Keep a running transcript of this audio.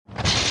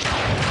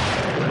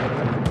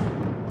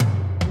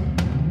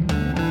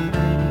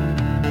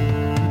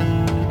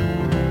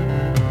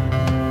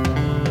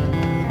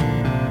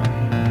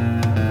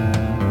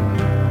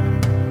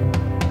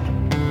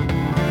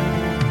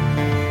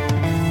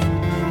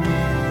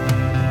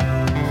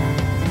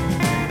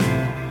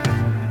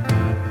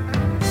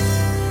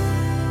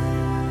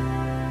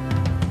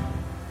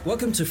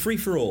Welcome to Free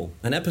For All,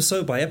 an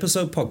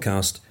episode-by-episode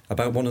podcast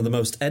about one of the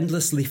most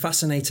endlessly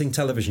fascinating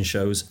television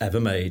shows ever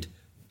made,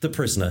 The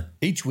Prisoner.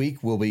 Each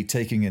week we'll be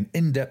taking an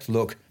in-depth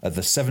look at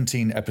the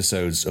 17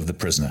 episodes of The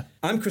Prisoner.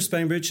 I'm Chris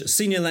Bainbridge,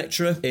 Senior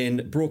Lecturer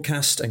in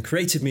Broadcast and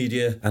Creative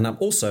Media, and I'm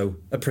also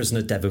a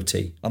Prisoner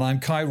devotee. And I'm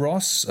Kai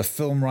Ross, a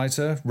film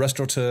writer,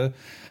 restaurateur,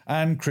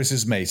 and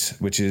Chris's mate,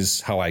 which is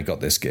how I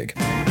got this gig.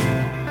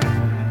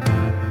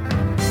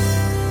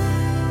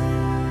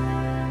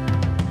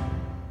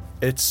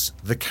 It's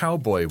the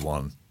cowboy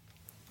one.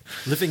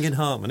 Living in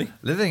Harmony.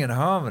 Living in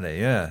Harmony,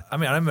 yeah. I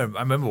mean, I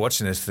remember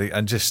watching this thing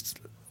and just,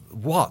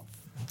 what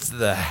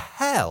the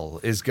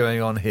hell is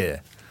going on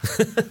here?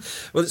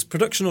 Well, it's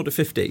production order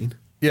 15.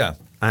 Yeah.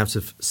 Out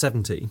of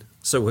 17.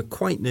 So we're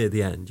quite near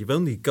the end. You've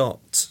only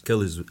got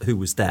Girl Who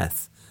Was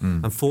Death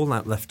and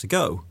Fallout left to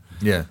go.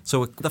 Yeah. So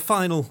we're the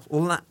final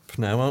lap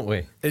now, aren't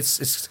we?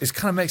 It's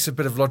kind of makes a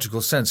bit of logical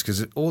sense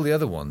because all the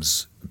other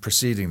ones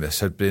preceding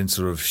this had been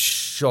sort of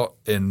shot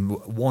in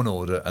one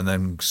order and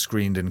then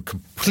screened in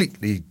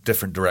completely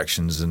different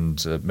directions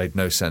and made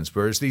no sense.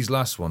 Whereas these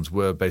last ones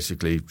were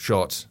basically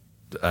shot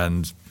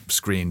and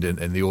screened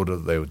in the order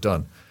that they were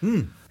done.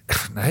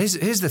 Now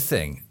here's the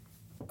thing: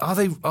 are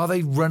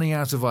they running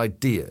out of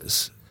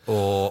ideas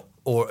or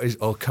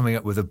coming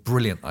up with a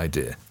brilliant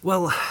idea?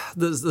 Well,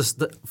 there's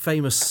the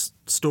famous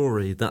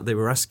story that they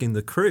were asking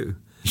the crew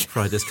for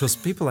ideas because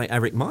people like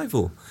Eric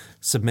Mivel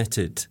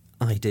submitted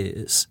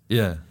ideas.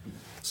 Yeah.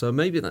 So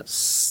maybe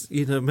that's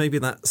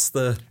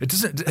the. It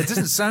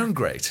doesn't sound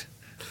great.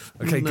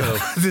 Okay, No. go.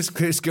 This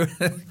going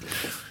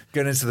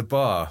into the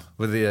bar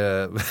with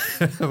the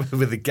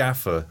with the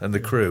gaffer and the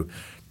crew.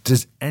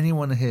 Does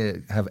anyone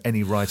here have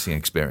any writing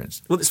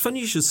experience? Well, it's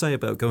funny you should say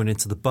about going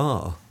into the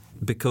bar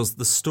because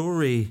the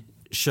story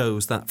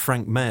shows that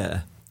Frank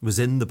Mayer was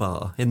in the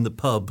bar, in the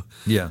pub,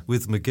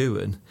 with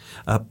McGowan,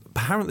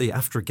 apparently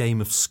after a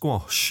game of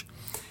squash.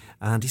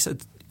 And he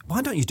said,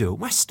 "Why don't you do a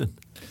Western?"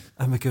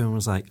 And McGowan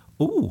was like,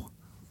 "Oh,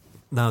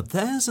 now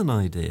there's an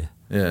idea."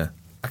 Yeah.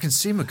 I can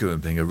see McGowan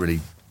being a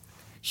really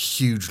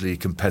hugely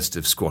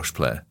competitive squash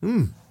player.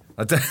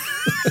 I don't...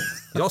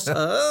 Your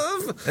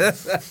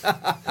serve!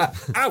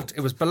 Out! It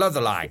was below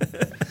the line.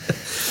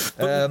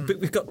 But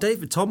we've got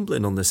David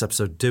Tomblin on this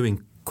episode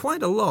doing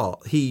quite a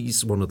lot.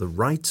 He's one of the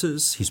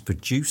writers, he's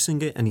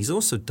producing it, and he's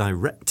also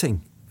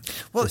directing.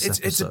 Well, this it's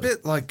a episode.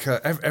 bit like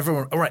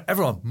everyone. All right,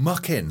 everyone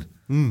muck in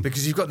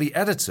because you've got the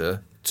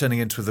editor turning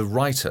into the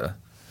writer,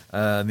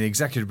 and the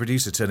executive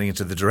producer turning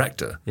into the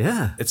director.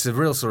 Yeah. It's a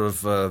real sort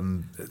of.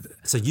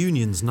 It's a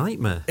union's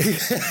nightmare,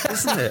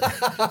 isn't it?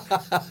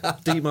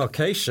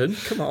 Demarcation,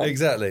 come on.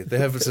 Exactly. They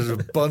have sort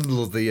of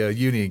bundled the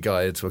union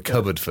guy into a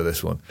cupboard for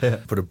this one. Yeah.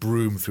 Put a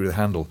broom through the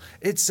handle.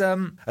 It's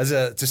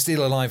to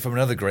steal a line from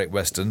another great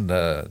Western,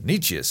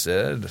 Nietzsche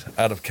said,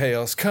 "Out of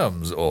chaos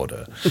comes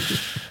order."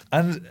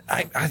 And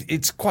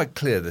it's quite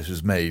clear this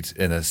was made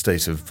in a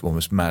state of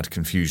almost mad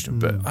confusion.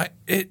 But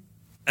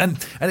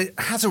And it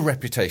has a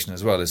reputation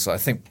as well. As I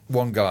think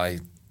one guy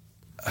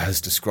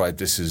has described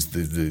this as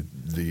the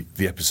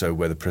episode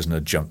where the prisoner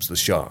jumps the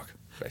shark.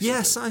 Basically.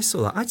 Yes, I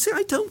saw that. I'd say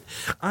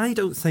I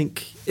don't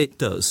think it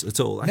does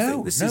at all. I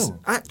think this is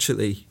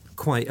actually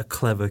quite a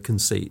clever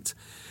conceit.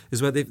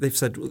 Is where they've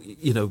said,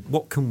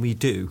 what can we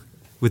do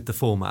with the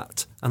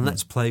format, and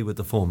let's play with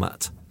the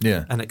format,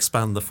 and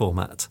expand the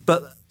format.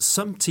 But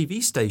some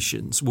TV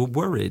stations were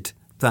worried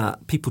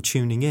that people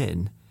tuning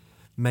in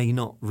may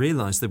not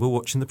realise they were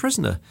watching The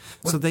Prisoner.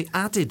 So they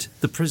added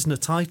the Prisoner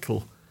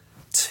title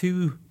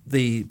to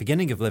the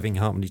beginning of Living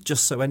in Harmony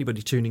just so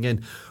anybody tuning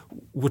in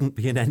wouldn't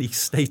be in any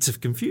state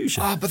of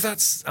confusion. But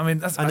that's... I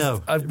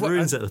know. It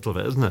ruins it a little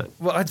bit, doesn't it?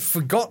 Well, I'd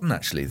forgotten,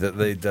 actually, that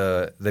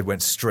they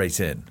went straight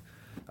in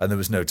and there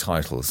was no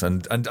titles.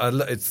 And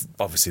it's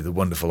obviously the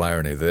wonderful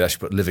irony that they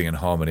actually put Living in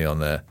Harmony on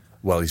there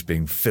while he's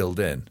being filled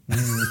in.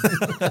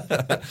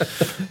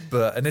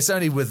 And it's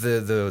only with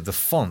the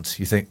font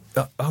you think,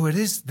 it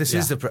is. This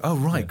is the. Oh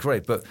right,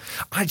 great. But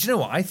do you know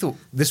what? I thought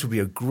this would be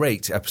a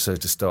great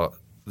episode to start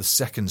the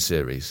second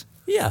series.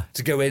 Yeah,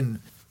 to go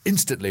in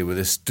instantly with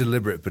this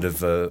deliberate bit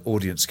of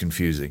audience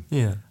confusing.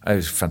 Yeah, it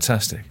was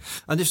fantastic.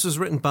 And this was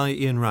written by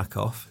Ian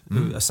Rakoff,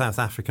 a South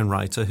African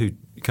writer who'd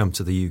come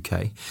to the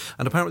UK.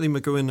 And apparently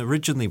McGowan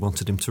originally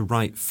wanted him to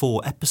write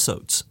 4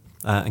 episodes.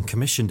 And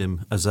commissioned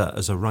him as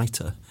a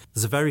writer.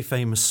 There's a very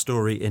famous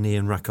story in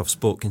Ian Rakoff's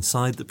book,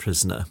 Inside the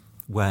Prisoner,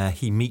 where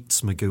he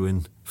meets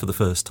McGowan for the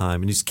first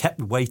time, and he's kept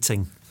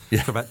waiting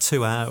for about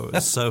 2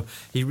 hours. So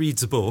he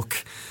reads a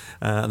book,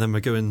 and then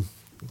McGowan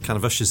kind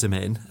of ushers him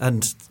in,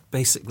 and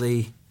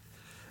basically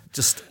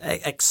just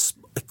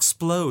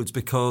explodes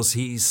because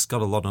he's got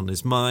a lot on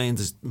his mind.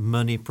 There's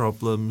money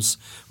problems,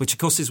 which of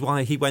course is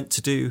why he went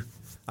to do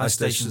Ice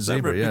Station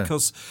Zebra,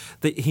 because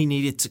he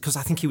needed to, because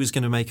I think he was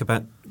going to make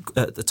at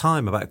the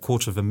time about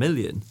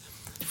 $250,000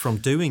 from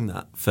doing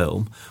that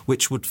film,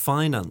 which would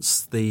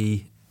finance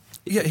the.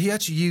 Yeah, he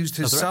actually used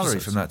his salary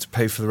from that to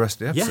pay for the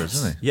rest of the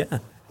episodes, didn't he? Yeah.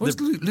 What's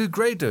Lou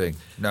Gray doing?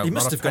 No, he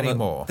must have gone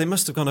more. They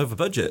must have gone over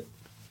budget.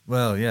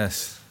 Well,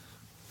 yes.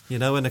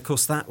 And of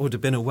course that would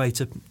have been a way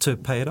to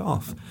pay it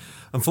off.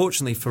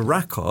 unfortunately for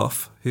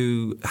Rakoff,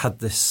 who had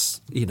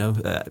this,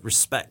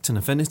 respect and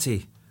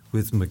affinity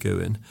with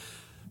McGoohan,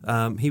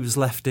 he was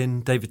left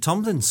in David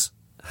Tomlin's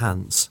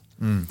hands.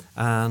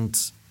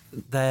 And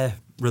their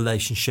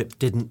relationship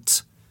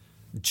didn't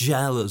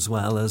gel as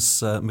well as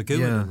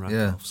McGoohan and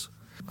Rakoff's.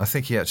 I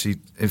think he actually,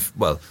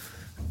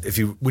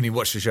 when you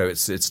watch the show,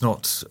 it's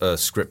not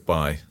script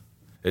by,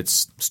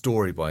 it's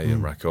story by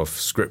Ian Rakoff,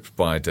 script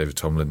by David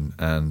Tomlin,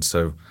 and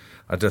so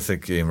I don't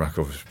think Ian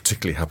Rakoff was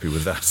particularly happy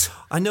with that.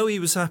 I know he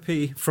was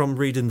happy from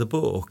reading the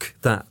book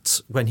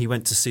that when he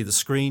went to see the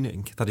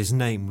screening, that his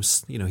name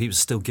was, he was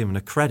still given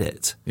a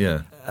credit.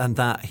 Yeah. And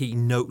that he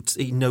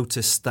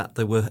noticed that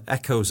there were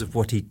echoes of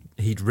what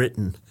he'd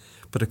written.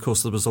 But, of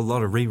course, there was a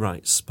lot of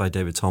rewrites by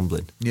David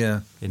Tomlin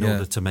in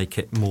order to make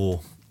it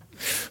more.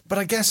 But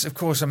I guess, of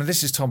course,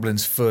 this is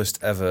Tomlin's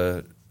first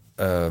ever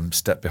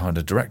step behind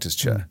a director's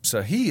chair.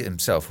 So he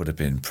himself would have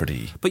been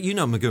pretty... But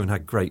McGoohan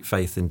had great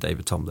faith in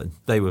David Tomlin.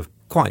 They were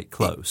quite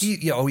close.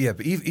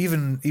 But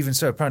even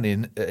so,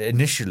 apparently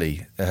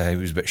initially he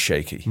was a bit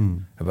shaky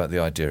about the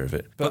idea of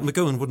it. But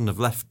McGoohan wouldn't have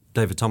left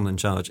David Tomlin in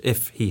charge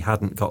if he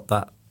hadn't got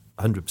that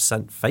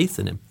 100% faith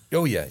in him.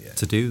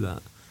 To do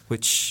that,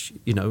 which,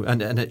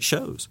 and it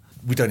shows.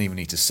 We don't even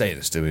need to say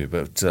this, do we?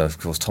 But, of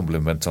course,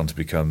 Tomlin went on to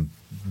become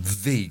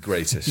the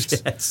greatest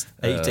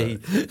AD.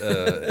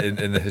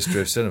 in the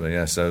history of cinema,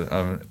 yeah.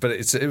 So, but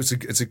it's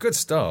a good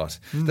start.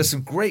 There's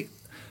some great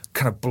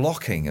kind of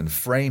blocking and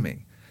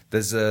framing.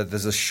 There's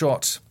a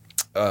shot,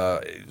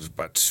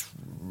 but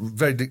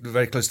very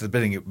very close to the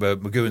beginning.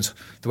 McGoohan's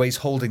the way he's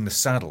holding the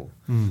saddle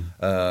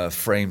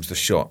frames the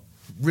shot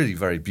really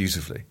very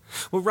beautifully.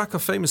 Well,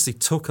 Rakoff famously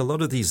took a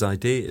lot of these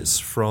ideas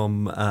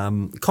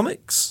from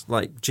comics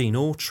like Gene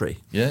Autry.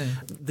 Yeah.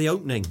 The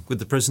opening with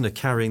the prisoner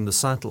carrying the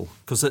saddle,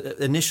 because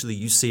initially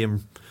you see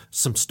him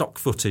some stock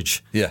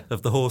footage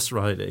of the horse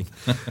riding,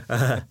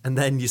 and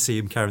then you see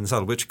him carrying the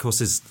saddle, which of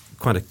course is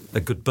quite a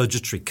good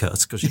budgetary cut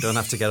because you don't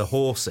have to get a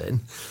horse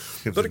in.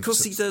 But of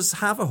course he does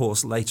have a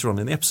horse later on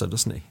in the episode,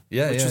 doesn't he?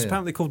 Which was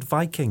apparently called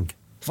Viking.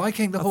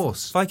 Viking the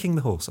horse. Viking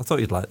the horse. I thought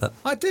you'd like that.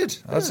 I did.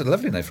 That's a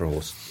lovely name for a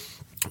horse.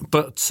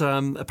 But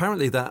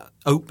apparently that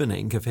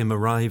opening of him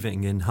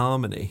arriving in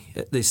Harmony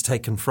is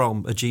taken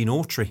from a Gene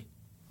Autry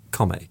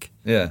comic,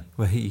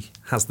 where he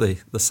has the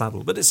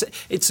saddle. But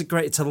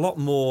it's a lot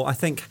more, I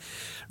think,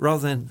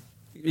 rather than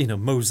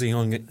moseying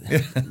on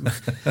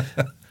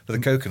for the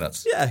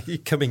coconuts. Yeah, you're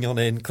coming on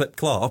in clip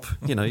clop.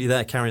 You're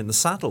there carrying the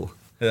saddle.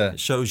 Yeah.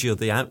 It shows you're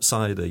the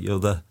outsider. You're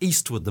the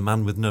Eastwood, the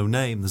man with no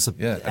name. There's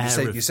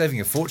you're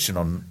saving a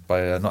fortune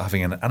by not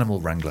having an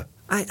animal wrangler.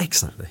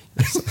 Exactly.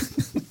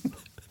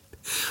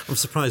 I'm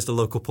surprised a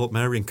local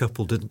Portmeirion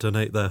couple didn't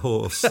donate their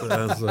horse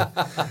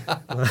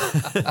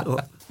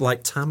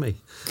like Tammy,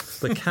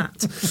 the cat.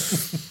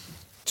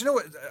 Do you know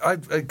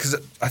what? Because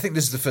I think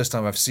this is the first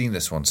time I've seen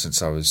this one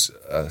since I was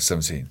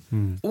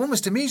 17.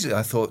 Almost immediately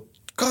I thought,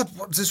 God,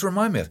 what does this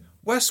remind me of?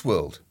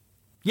 Westworld.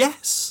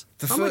 Yes.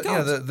 My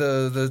God.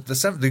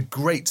 The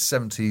great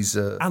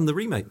 70s. And the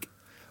remake.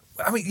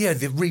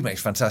 The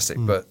remake's fantastic,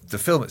 but the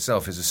film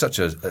itself is such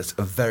a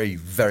very,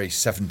 very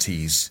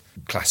 70s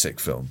classic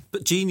film.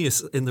 But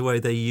genius in the way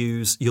they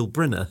use Yul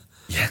Brynner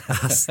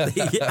as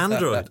the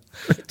android.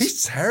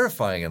 He's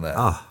terrifying in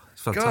that.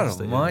 It's fantastic.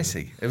 God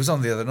almighty. Yeah. It was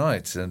on the other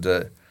night, and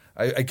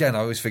I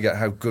always forget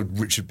how good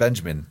Richard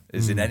Benjamin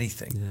is in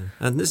anything.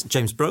 Yeah. And this is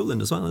James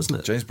Brolin as well, isn't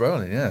it? James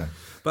Brolin, yeah.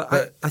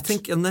 But I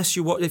think unless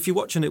if you're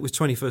watching it with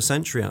 21st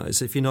century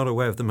eyes, if you're not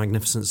aware of the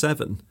Magnificent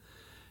Seven,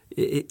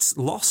 it's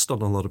lost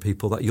on a lot of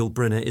people that Yul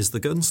Brynner is the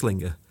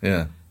gunslinger.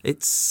 Yeah.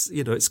 It's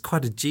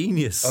quite a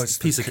genius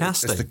piece of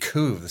casting. It's the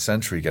coup of the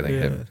century getting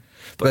him.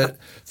 But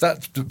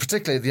that,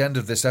 particularly at the end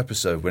of this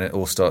episode, when it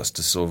all starts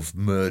to sort of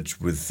merge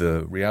with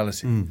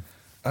reality,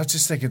 I was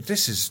just thinking,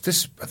 this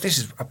is.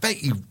 I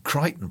bet you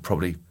Crichton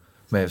probably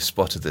may have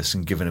spotted this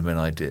and given him an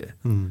idea.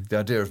 The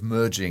idea of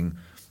merging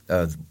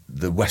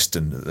the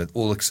Western,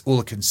 all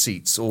the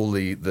conceits, all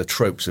the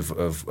tropes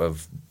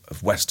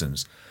of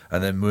Westerns,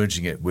 and then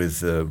merging it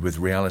with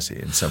reality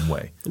in some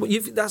way. Well,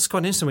 that's quite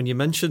interesting when you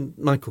mention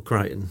Michael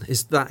Crichton,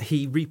 is that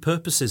he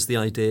repurposes the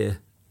idea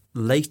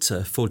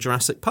later for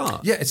Jurassic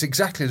Park. Yeah, it's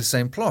exactly the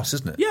same plot,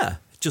 isn't it? Yeah,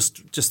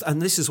 just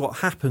and this is what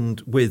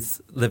happened with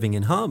Living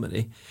in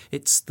Harmony.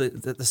 It's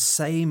the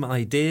same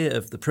idea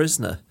of the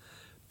prisoner,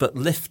 but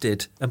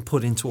lifted and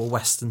put into a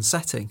Western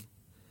setting.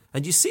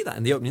 And you see that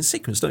in the opening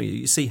sequence, don't you?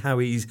 You see how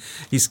he's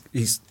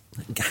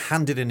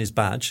handed in his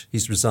badge,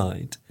 he's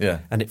resigned,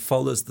 and it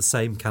follows the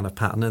same kind of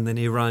pattern, and then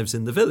he arrives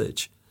in the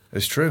village.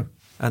 It's true.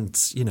 And,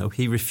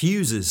 he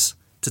refuses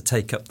to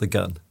take up the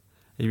gun.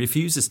 He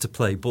refuses to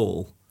play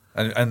ball.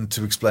 And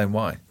to explain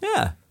why.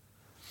 Yeah.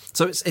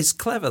 So it's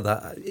clever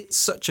that it's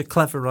such a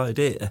clever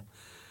idea,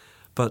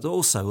 but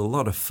also a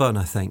lot of fun,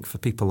 I think, for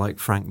people like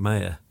Frank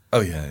Mayer. Oh,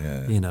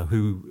 yeah.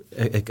 Who,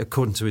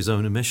 according to his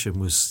own admission,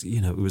 was,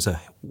 it was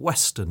a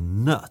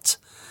Western nut.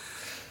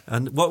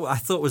 And what I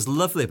thought was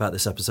lovely about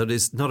this episode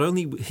is not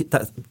only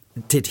that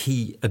did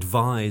he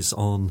advise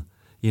on,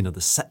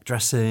 the set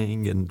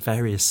dressing and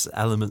various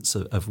elements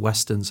of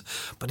westerns,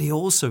 but he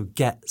also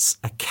gets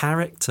a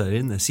character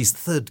in this. He's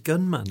Third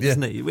Gunman,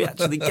 isn't he? We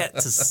actually get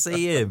to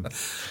see him.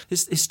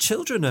 His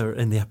children are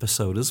in the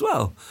episode as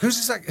well.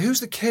 Who's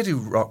the kid who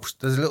rocks?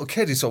 There's a little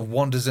kid who sort of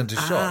wanders into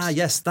shots.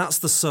 Yes, that's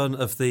the son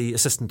of the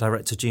assistant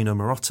director, Gino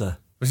Marotta.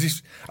 I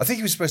think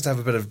he was supposed to have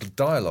a bit of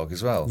dialogue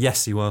as well.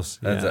 Yes, he was.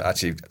 And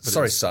actually,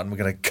 sorry, son, we're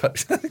going to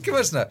cut. Come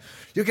on, now.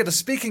 You'll get a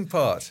speaking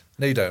part.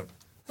 No, you don't.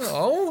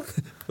 Oh.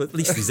 But at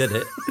least he's in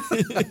it.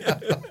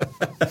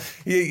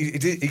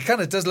 He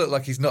kind of does look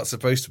like he's not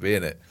supposed to be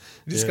in it.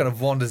 He just kind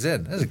of wanders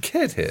in. There's a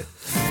kid here.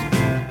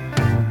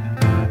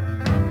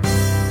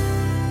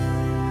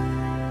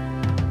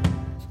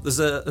 There's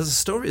a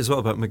story as well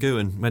about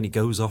McGoohan when he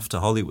goes off to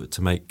Hollywood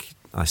to make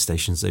Ice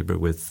Station Zebra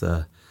with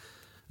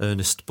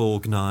Ernest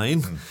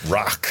Borgnine.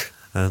 Rock.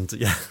 And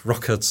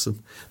Rock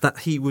Hudson. That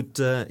he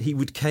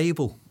would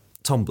cable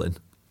Tomblin.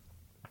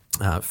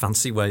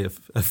 Fancy way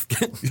of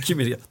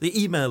communicating.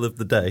 The email of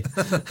the day.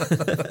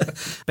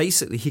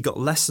 Basically, he got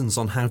lessons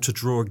on how to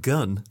draw a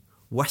gun,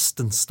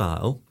 Western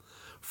style,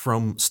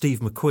 from Steve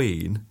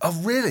McQueen. Oh,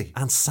 really?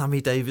 And Sammy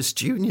Davis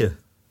Jr.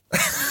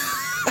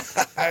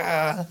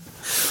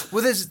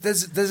 Well,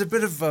 there's a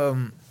bit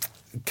of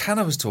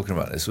Canna was talking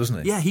about this,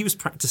 wasn't he? Yeah, he was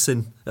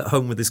practicing at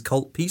home with his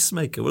Colt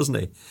Peacemaker, wasn't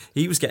he?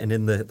 He was getting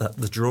in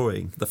the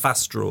drawing, the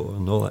fast draw,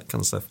 and all that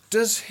kind of stuff.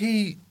 Does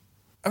he?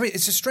 I mean,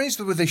 it's a strange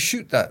the way they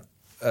shoot that.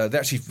 They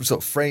actually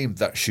sort of framed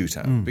that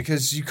shootout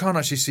because you can't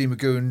actually see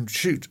McGoohan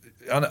shoot.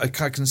 And I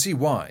can see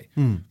why,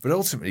 but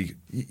ultimately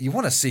you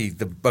want to see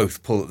them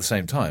both pull at the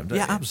same time, don't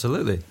you? Yeah,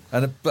 absolutely.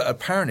 But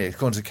apparently,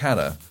 according to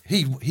Canna,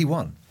 he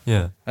won.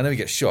 Yeah, and then he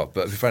gets shot.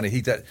 But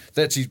apparently, they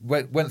actually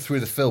went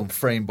through the film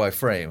frame by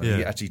frame, and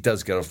he actually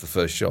does get off the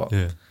first shot.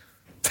 Yeah,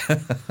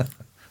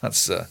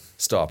 that's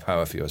star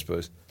power for you, I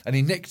suppose. And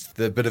he nicked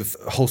the bit of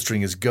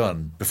holstering his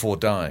gun before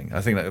dying.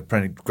 I think that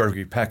apparently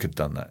Gregory Peck had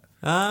done that.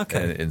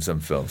 Okay. In some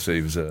films, so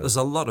he was. There's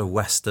a lot of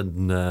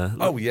Western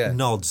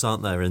nods,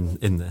 aren't there,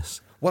 in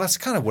this? Well, that's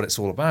kind of what it's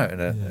all about.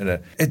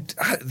 The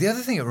other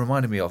thing it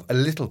reminded me of a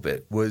little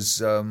bit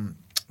was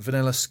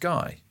Vanilla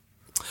Sky,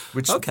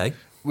 which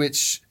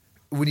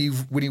when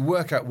you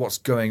work out what's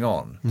going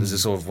on, there's a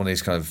sort of one of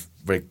these kind of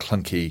very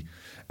clunky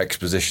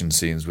exposition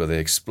scenes where they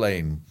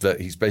explain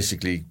that he's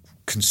basically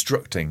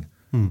constructing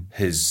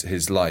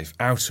his life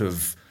out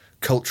of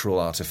cultural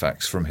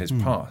artifacts from his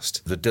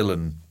past. The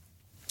Dylan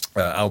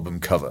album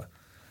cover,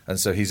 and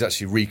so he's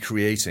actually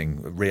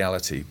recreating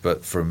reality,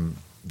 but from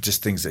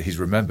just things that he's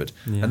remembered.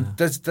 Yeah. And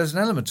there's an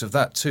element of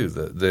that too,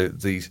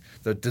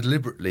 the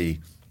deliberately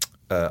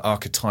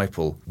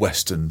archetypal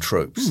Western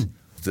tropes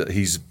that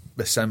he's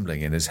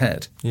assembling in his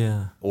head,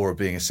 or are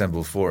being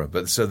assembled for him,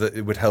 but so that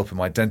it would help him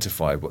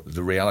identify what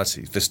the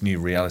reality, this new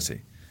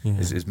reality,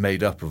 is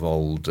made up of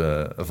old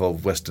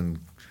Western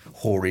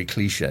hoary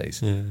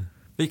cliches. Yeah.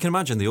 But you can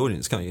imagine the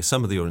audience, can't you?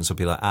 Some of the audience will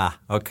be like,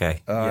 okay.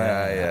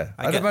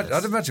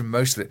 I'd imagine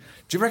most of it.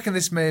 Do you reckon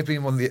this may have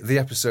been one of the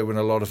episode when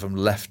a lot of them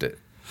left it?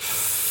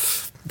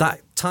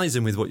 That ties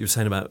in with what you were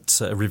saying about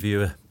a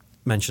reviewer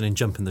mentioning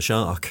Jumping the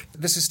Shark.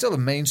 This is still a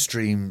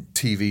mainstream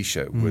TV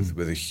show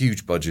with a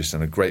huge budget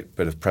and a great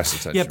bit of press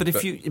attention. Yeah,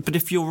 but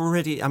if you're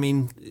already, I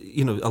mean,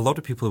 a lot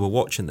of people who were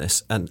watching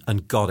this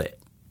and got it.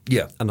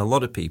 Yeah. And a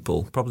lot of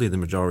people, probably the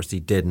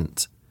majority,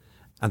 didn't.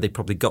 And they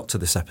probably got to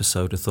this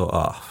episode and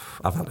thought,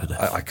 I've had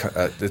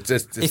enough.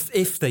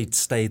 If they'd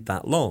stayed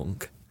that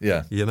long,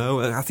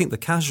 I think the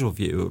casual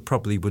viewer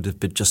probably would have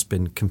just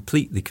been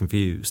completely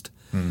confused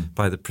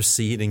by the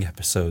preceding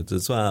episodes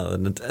as well.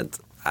 And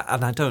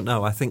I don't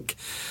know. I think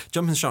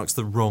Jumping the Shark's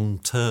the wrong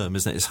term,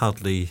 isn't it? It's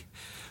hardly...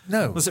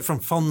 No. Was it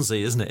from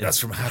Fonzie, isn't it? That's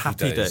from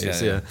Happy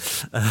Days, yeah.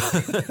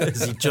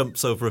 As he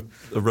jumps over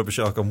a rubber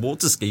shark on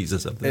water skis or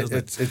something,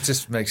 it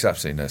just makes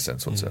absolutely no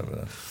sense whatsoever.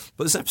 Yeah.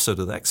 But this episode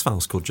of The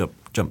X-Files called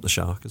Jump the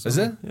Shark, is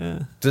it?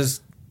 Yeah.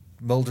 Does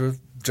Mulder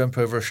jump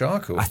over a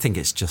shark? Or? I think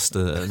it's just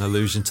an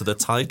allusion to the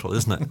title,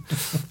 isn't it?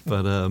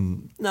 But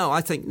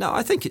I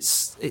think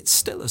it's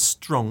still a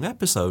strong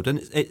episode,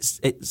 and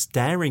it's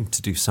daring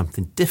to do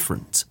something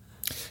different.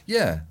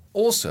 Yeah.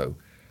 Also,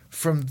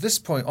 from this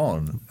point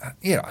on,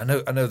 I know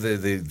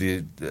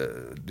the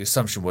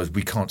assumption was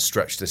we can't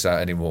stretch this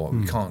out anymore.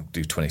 We can't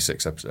do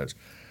 26 episodes.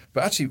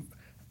 But actually,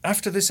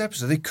 after this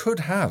episode, they could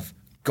have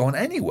gone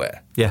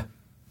anywhere. Yeah.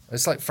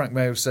 It's like Frank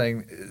Mayo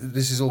saying,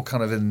 this is all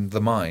kind of in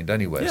the mind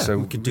anyway. Yeah, so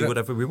we can do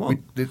whatever we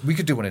want. We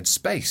could do one in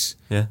space.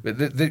 Yeah.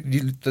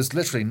 There's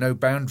literally no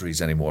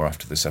boundaries anymore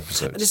after this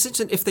episode. And it's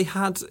interesting, if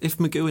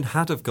McGoohan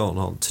had have gone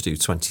on to do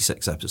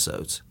 26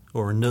 episodes,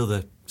 or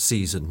another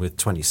season with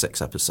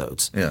 26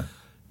 episodes,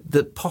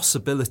 the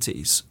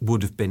possibilities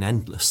would have been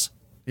endless.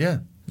 Yeah.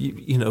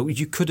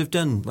 You could have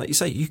done, like you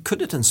say, you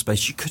could have done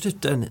space, you could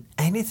have done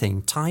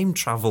anything, time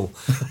travel,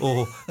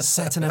 or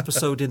set an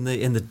episode in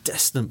the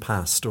distant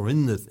past or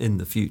in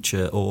the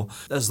future, or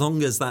as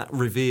long as that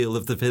reveal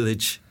of the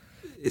village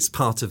is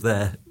part of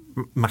their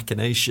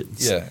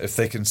machinations. Yeah, if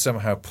they can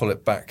somehow pull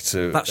it back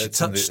to... That's your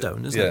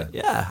touchstone, isn't it?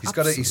 Yeah, he's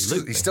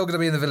still going to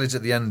be in the village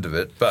at the end of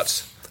it,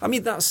 but... I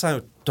mean, that's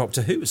how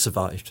Doctor Who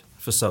survived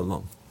for so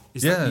long.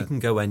 Is that you can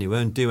go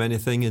anywhere and do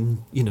anything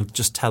and,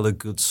 just tell a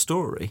good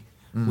story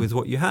with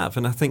what you have.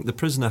 And I think The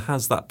Prisoner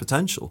has that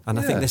potential. And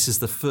I think this is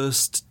the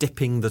first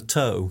dipping the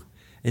toe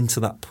into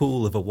that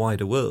pool of a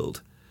wider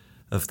world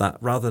of that,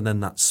 rather than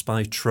that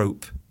spy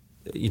trope,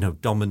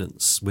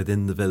 dominance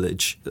within the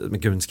village,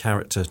 McGowan's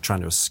character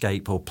trying to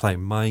escape or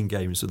playing mind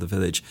games with the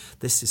village.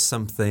 This is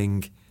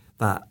something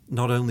that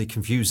not only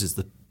confuses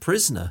the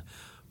prisoner,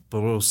 but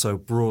also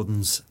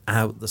broadens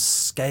out the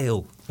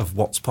scale of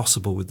what's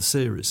possible with the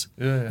series.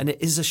 Yeah. And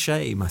it is a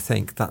shame, I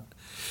think, that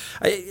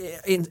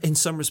in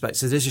some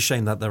respects, it is a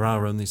shame that there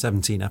are only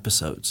 17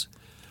 episodes.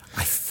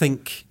 I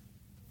think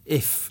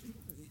if,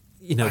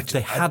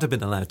 they had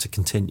been allowed to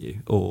continue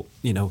or,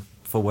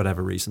 for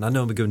whatever reason, I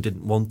know McGowan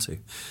didn't want to,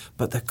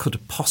 but there could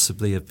have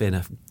possibly have been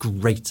a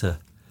greater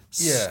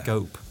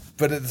scope.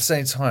 But at the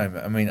same time,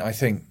 I mean,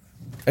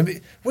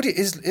 what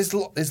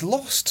is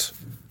Lost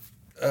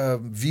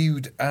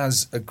viewed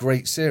as a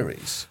great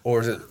series,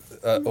 or is it,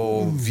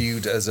 or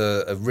viewed as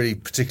a really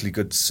particularly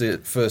good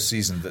first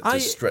season that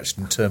just stretched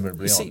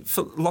interminably on? See,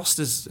 Lost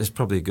is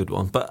probably a good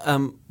one, but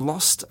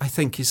Lost, I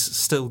think, is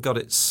still got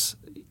its.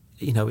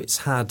 It's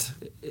had,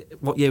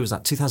 what year was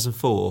that?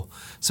 2004.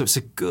 So it's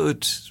a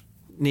good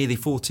nearly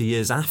 40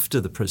 years after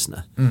The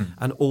Prisoner,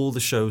 and all the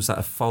shows that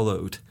have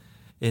followed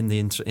in the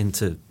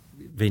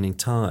intervening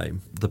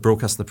time, the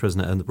broadcast of The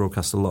Prisoner and the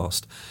broadcast of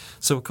Lost.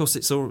 So, of course,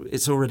 it's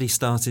already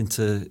starting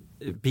to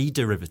be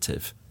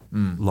derivative,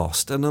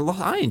 Lost. And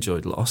I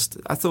enjoyed Lost.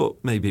 I thought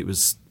maybe it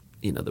was,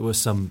 there were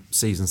some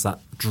seasons that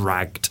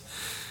dragged,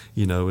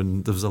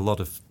 and there was a lot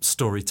of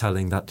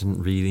storytelling that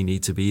didn't really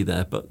need to be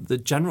there. But the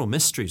general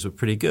mysteries were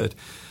pretty good.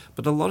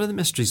 But a lot of the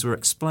mysteries were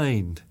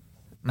explained.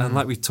 And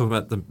like we talked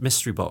about the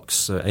mystery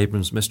box,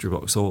 Abrams' mystery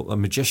box, or a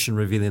magician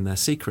revealing their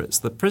secrets,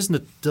 The Prisoner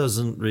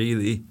doesn't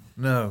really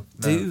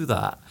do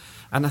that.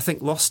 And I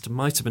think Lost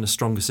might have been a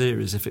stronger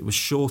series if it was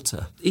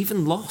shorter.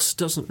 Even Lost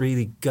doesn't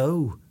really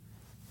go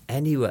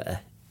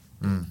anywhere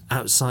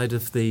outside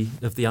of the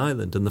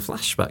island and the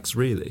flashbacks,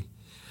 really,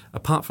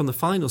 apart from the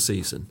final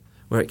season,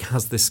 where it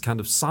has this kind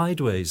of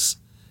sideways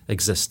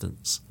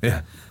existence.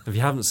 Yeah. If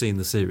you haven't seen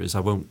the series, I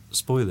won't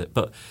spoil it,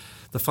 but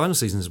the final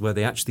season is where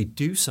they actually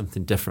do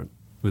something different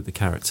with the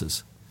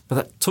characters. But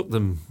that took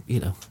them,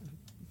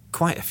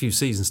 quite a few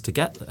seasons to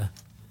get there.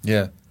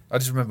 Yeah. I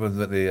just remember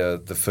that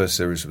the first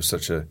series was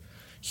such a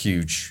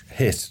huge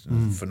hit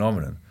and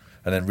phenomenon.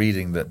 And then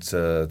reading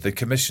that they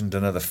commissioned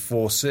another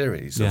 4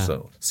 series or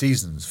so.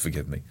 Seasons,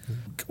 forgive me.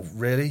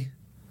 Really?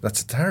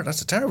 That's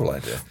a terrible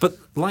idea. But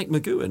like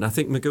McGowan, I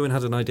think McGowan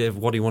had an idea of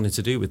what he wanted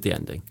to do with the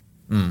ending.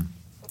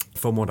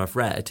 From what I've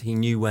read, he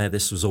knew where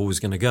this was always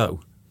going to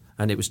go.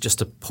 And it was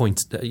just a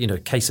point,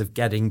 case of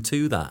getting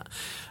to that.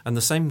 And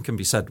the same can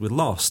be said with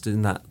Lost,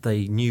 in that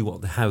they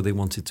knew how they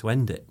wanted to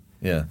end it.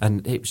 Yeah.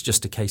 And it was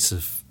just a case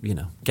of,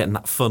 getting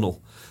that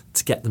funnel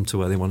to get them to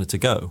where they wanted to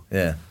go.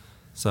 Yeah.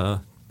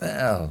 So,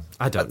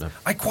 I don't know.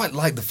 I quite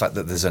like the fact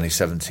that there's only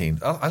 17.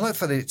 I like the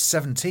fact that it's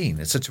 17.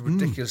 It's such a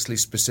ridiculously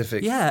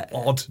specific,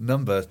 odd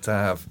number to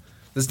have.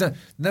 There's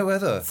no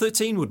other.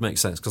 13 would make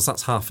sense, because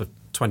that's half of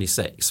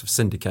 26 of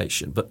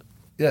syndication. But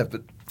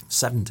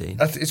 17.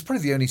 It's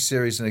probably the only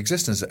series in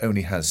existence that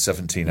only has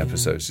 17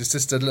 episodes. It's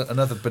just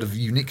another bit of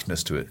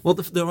uniqueness to it. Well,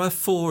 there are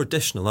 4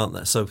 additional, aren't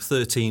there? So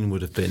 13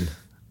 would have been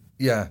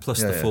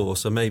plus the 4.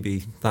 So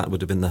maybe that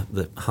would have been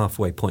the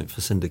halfway point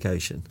for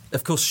syndication.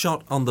 Of course,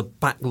 shot on the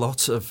back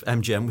lot of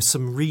MGM with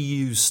some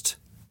reused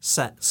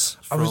sets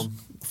from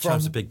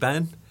Chimes of Big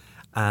Ben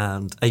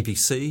and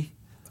ABC.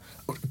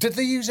 Did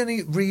they use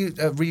any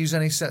reuse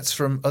any sets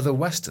from other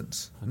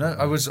westerns? No,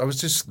 I was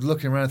just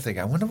looking around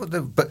thinking, I wonder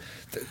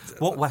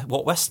what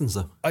what westerns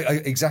though?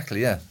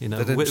 Exactly, yeah.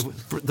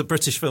 The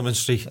British film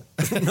industry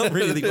not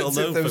really well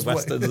known for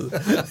westerns.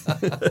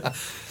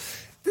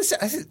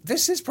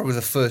 This is probably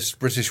the first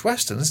British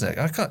western, isn't it?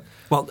 I can't.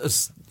 Well,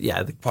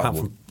 apart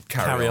from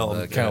Carry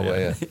On.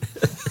 Cowboy,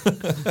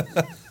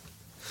 yeah.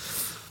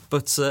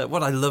 But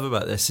what I love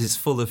about this is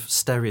full of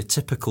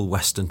stereotypical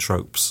western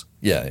tropes.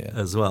 Yeah.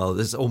 As well.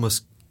 There's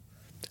almost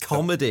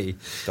comedy.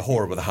 The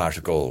whore with a heart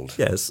of gold.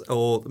 Yes,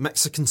 or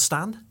Mexican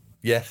Stan.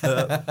 Yeah.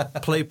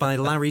 Played by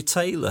Larry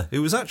Taylor,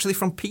 who was actually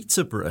from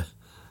Peterborough.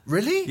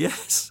 Really?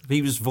 Yes.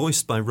 He was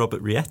voiced by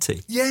Robert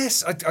Rietti.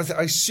 Yes,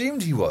 I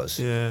assumed he was.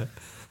 Yeah.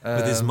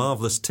 With his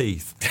marvellous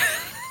teeth.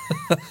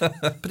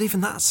 But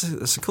even that's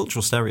a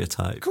cultural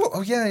stereotype. Cool.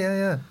 Oh,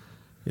 yeah.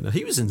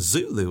 He was in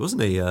Zulu,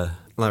 wasn't he,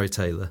 Larry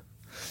Taylor?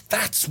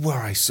 That's where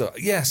I saw.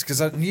 Yes,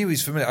 because I knew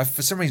he's familiar.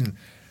 For some reason,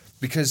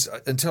 because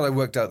until I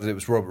worked out that it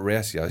was Robert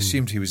Rietti, I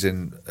assumed he was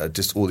in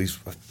just all these.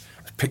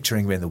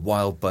 Picturing him in the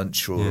Wild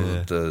Bunch or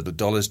the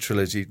Dollars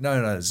trilogy.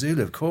 No,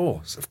 Zulu, of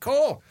course.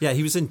 Yeah,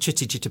 he was in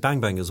Chitty Chitty Bang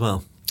Bang as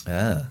well.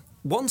 Ah.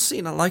 One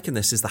scene I like in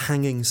this is the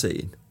hanging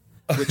scene,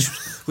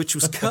 which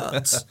was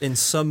cut in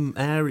some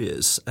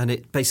areas, and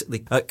it basically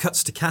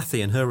cuts to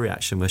Kathy and her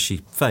reaction where she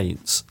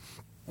faints.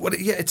 Well,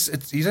 yeah,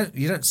 it's you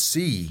don't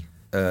see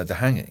the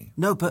hanging.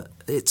 No, but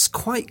it's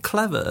quite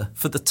clever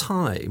for the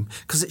time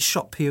because it's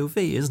shot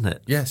POV, isn't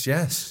it? Yes.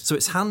 So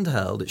it's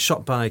handheld. It's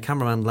shot by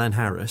cameraman Len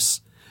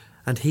Harris,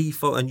 and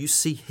you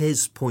see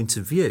his point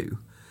of view,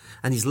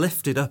 and he's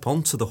lifted up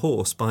onto the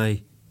horse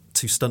by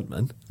two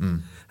stuntmen,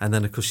 and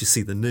then of course you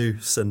see the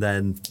noose, and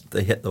then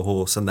they hit the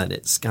horse, and then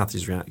it's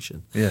Kathy's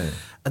reaction. Yeah.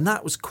 And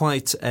that was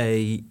quite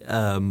a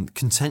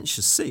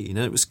contentious scene,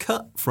 and it was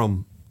cut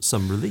from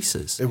some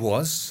releases. It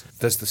was.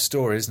 There's the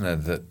story, isn't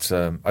there?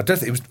 That I don't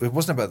think it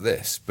wasn't about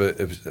this, but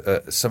it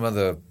was some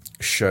other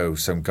show.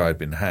 Some guy had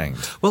been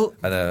hanged. Well,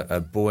 and a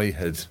boy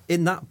had.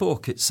 In that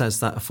book, it says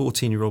that a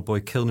 14-year-old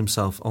boy killed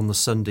himself on the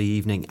Sunday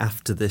evening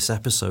after this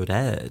episode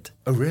aired.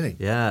 Oh, really?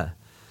 Yeah.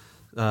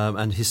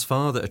 And his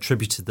father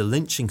attributed the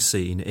lynching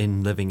scene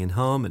in Living in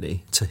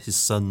Harmony to his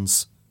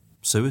son's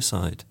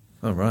suicide.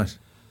 Oh, right.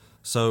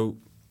 So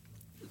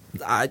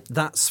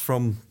that's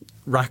from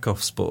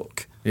Rakoff's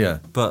book. Yeah.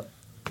 But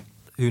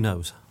who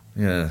knows?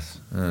 Yes.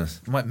 I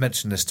might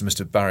mention this to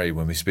Mr. Barry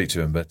when we speak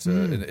to him, but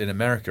in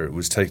America it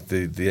was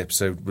the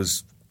episode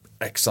was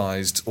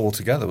excised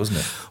altogether, wasn't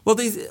it? Well,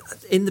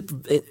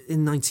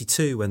 in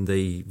 '92 when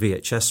the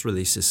VHS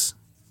releases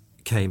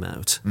came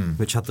out,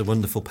 which had the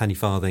wonderful penny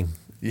farthing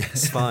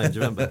spine, do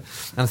you remember?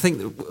 And I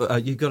think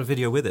that, you got a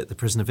video with it, the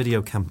Prisoner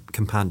Video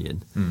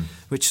Companion,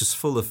 which is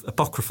full of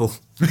apocryphal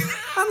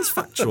and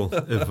factual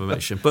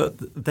information. But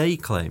they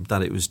claimed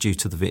that it was due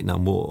to the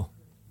Vietnam War.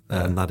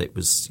 And that it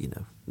was,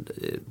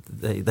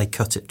 they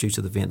cut it due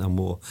to the Vietnam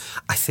War.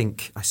 I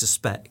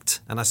suspect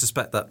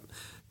that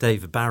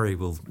David Barry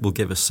will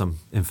give us some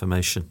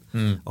information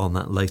on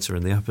that later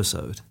in the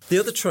episode. The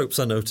other tropes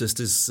I noticed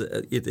is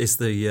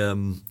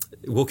the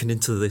walking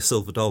into the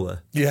silver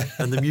dollar,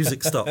 and the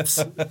music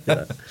stops.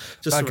 Bad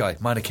guy,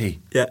 minor key.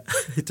 Yeah,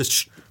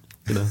 just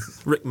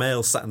Rick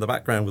Mayall sat in the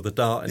background with a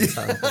dart in his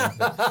hand.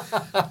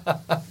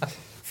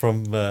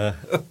 From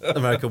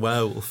American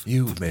Werewolf.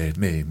 You made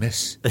me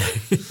miss.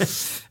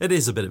 It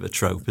is a bit of a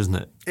trope, isn't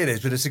it? It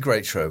is, but it's a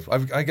great trope.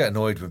 I get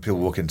annoyed when people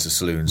walk into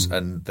saloons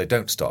and they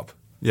don't stop.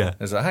 Yeah.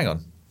 It's like, hang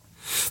on.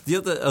 The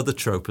other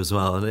trope as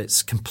well, and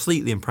it's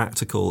completely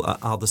impractical,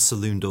 are the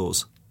saloon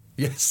doors.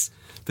 Yes.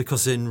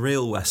 Because in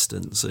real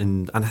westerns,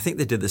 and I think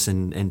they did this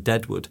in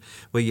Deadwood,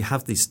 where you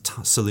have these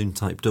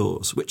saloon-type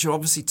doors, which are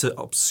obviously to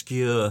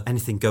obscure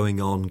anything going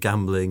on,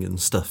 gambling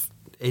and stuff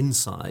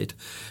inside.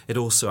 It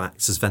also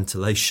acts as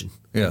ventilation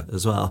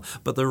as well.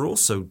 But there are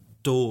also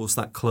doors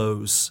that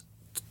close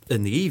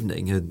in the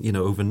evening and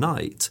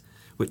overnight,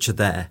 which are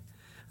there.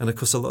 And of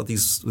course, a lot of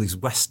these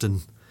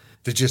Western,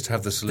 they just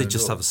have the saloon. They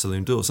just have the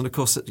saloon doors, and of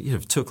course, at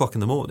 2:00 in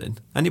the morning,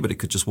 anybody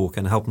could just walk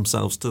in and help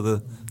themselves to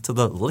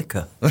the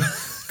liquor,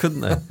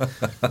 couldn't they?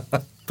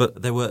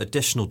 But there were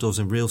additional doors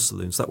in real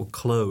saloons that would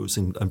close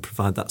and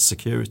provide that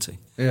security.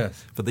 Yeah,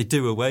 but they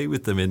do away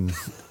with them in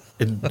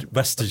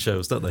Western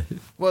shows, don't they?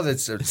 Well, they're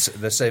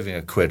saving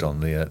 £1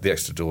 on the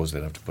extra doors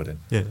they'd have to put in.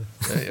 Yeah,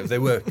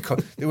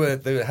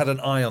 they had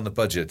an eye on the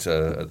budget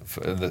at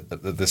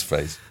this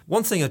phase.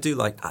 One thing I do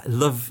like, I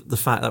love the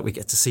fact that we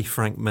get to see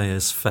Frank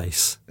Mayer's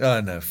face. Oh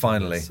no,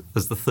 finally,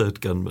 as the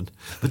third gunman.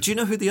 But do you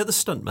know who the other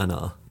stuntmen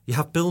are? You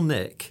have Bill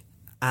Nick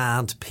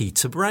and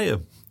Peter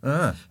Braham,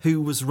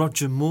 who was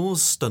Roger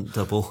Moore's stunt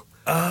double.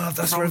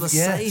 That's right. The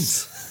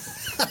Saint.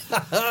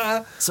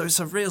 So it's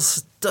a real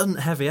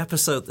stunt-heavy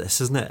episode, this,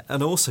 isn't it?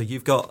 And also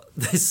you've got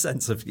this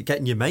sense of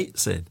getting your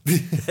mates in,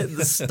 getting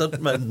the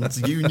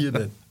stuntmen's union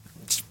in.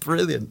 It's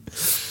brilliant.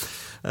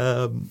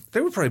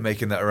 They were probably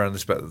making that around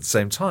at the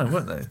same time,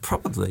 weren't they?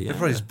 Probably, yeah. They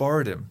probably just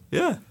borrowed him.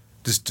 Yeah.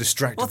 Just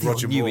distracted they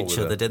Roger Moore. They knew each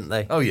other, didn't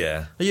they? Oh,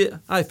 yeah.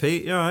 Hi,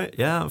 Pete. You all right?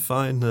 Yeah, I'm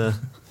fine.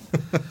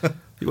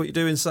 What you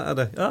doing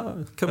Saturday?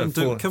 Oh, come and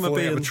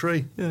be in a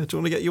tree. Yeah, do you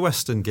want to get your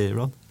Western gear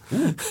on?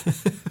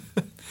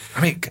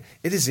 I mean,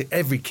 it is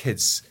every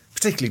kid's,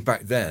 particularly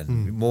back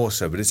then, more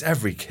so, but it's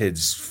every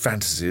kid's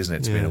fantasy, isn't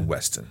it, to be in a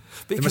Western?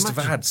 But they must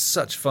have had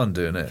such fun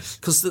doing this.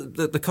 Because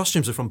the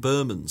costumes are from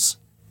Berman's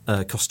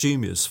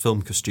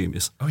film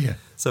costumers. Oh, yeah.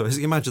 So as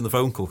you imagine the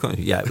phone call, can't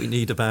you? Yeah, we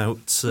need about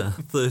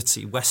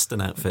 30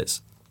 Western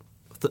outfits.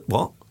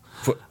 What?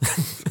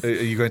 Are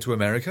you going to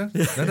America?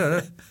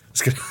 No.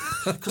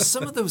 Because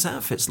some of those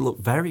outfits look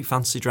very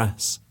fancy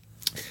dress.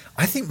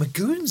 I think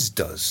Magoon's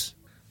does.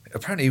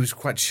 Apparently, he was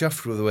quite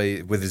chuffed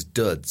with his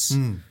duds.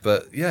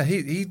 But yeah,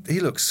 he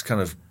looks kind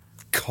of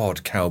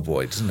cod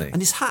cowboy, doesn't he? And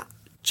his hat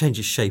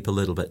changes shape a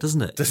little bit,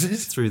 doesn't it? Does it?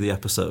 Through the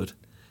episode.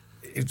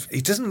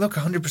 He doesn't look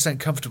 100%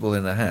 comfortable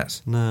in a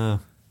hat. No.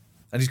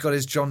 And he's got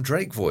his John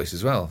Drake voice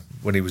as well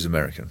when he was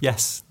American.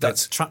 Yes,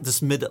 that's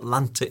this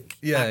mid-Atlantic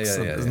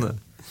accent, isn't it?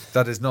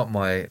 That is not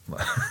my.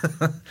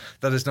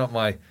 That is not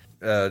my.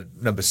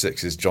 Number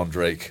 6 is John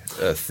Drake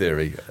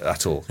theory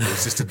at all.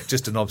 It's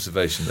just an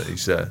observation that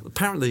he's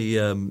apparently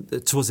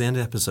towards the end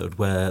of the episode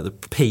where the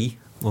P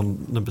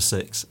on number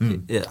 6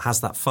 it has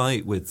that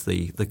fight with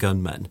the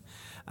gunmen,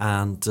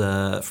 and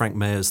Frank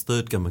Mayer's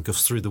third gunman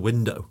goes through the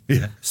window.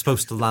 Yeah,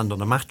 supposed to land on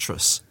a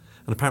mattress,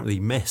 and apparently he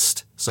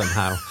missed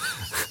somehow.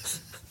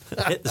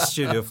 Hit the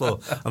studio floor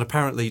and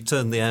apparently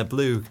turned the air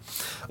blue.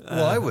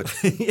 Well, I would.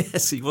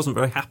 Yes, he wasn't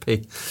very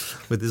happy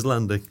with his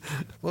landing.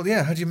 Well,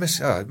 yeah, how do you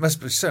miss... Oh, it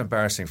must be so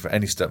embarrassing for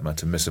any stuntman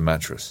to miss a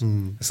mattress.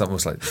 It's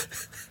almost like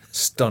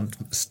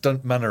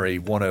stuntmanery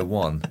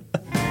 101.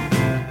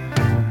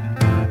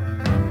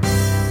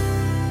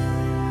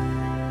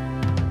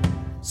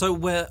 So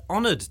we're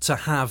honoured to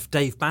have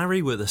Dave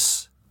Barry with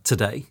us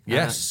today.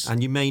 Yes.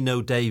 And you may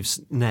know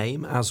Dave's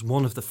name as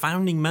one of the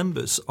founding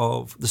members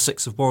of the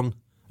 6 of 1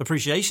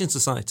 Appreciation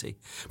Society,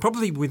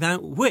 probably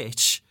without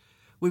which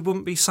we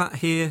wouldn't be sat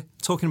here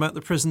talking about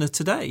the prisoner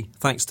today,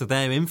 thanks to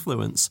their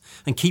influence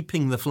and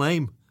keeping the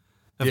flame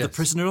of the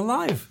prisoner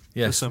alive.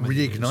 Yes, so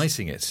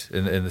reigniting it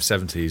in the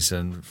 70s,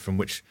 and from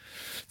which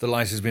the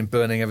light has been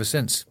burning ever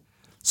since.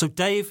 So,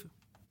 Dave,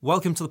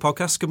 welcome to the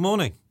podcast. Good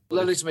morning.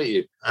 Lovely to meet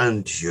you.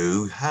 And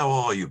you, how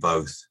are you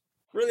both?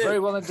 Brilliant. Very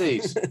well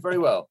indeed. Very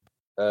well.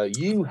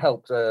 You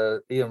helped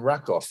Ian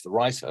Rakoff, the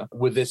writer,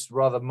 with this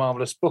rather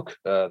marvellous book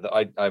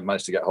that I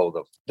managed to get hold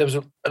of. There was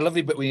a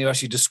lovely bit when you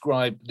actually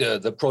described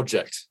the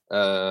project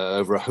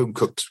over a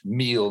home-cooked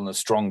meal and a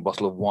strong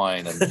bottle of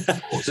wine. And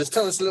just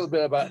tell us a little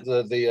bit about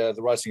the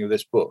writing of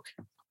this book.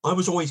 I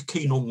was always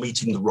keen on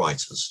meeting the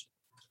writers,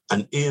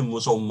 and Ian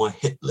was on my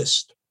hit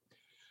list.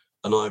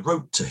 And I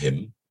wrote to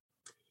him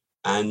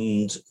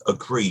and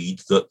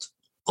agreed that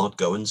I'd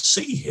go and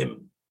see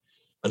him.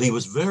 And he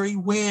was very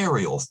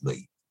wary of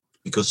me,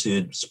 because he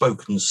had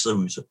spoken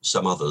to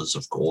some others,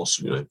 of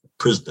course,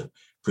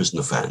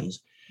 prisoner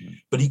fans,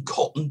 but he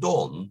cottoned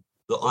on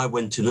that I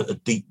went in at a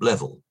deep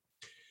level.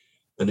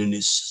 And in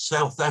his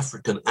South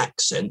African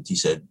accent, he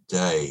said,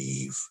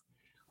 "Dave,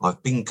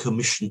 I've been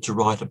commissioned to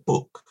write a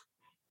book.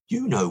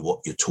 You know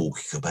what you're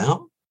talking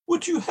about.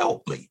 Would you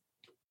help me?"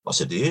 I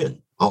said,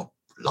 "Ian, I'd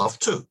love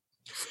to."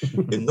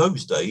 In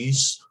those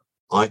days,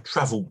 I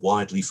travelled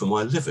widely for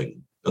my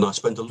living, and I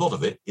spent a lot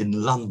of it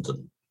in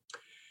London.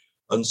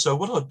 And so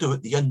what I'd do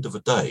at the end of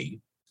a day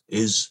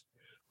is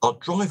I'd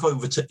drive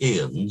over to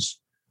Ian's,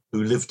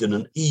 who lived in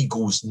an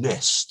eagle's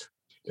nest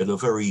in a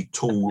very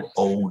tall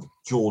old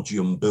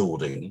Georgian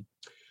building.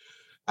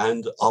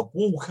 And I'd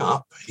walk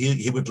up,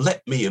 he would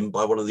let me in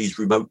by one of these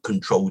remote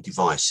control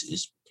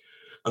devices.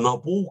 And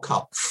I'd walk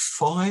up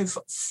 5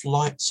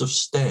 flights of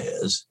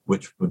stairs,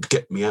 which would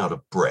get me out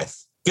of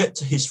breath, get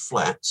to his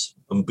flat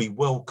and be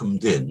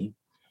welcomed in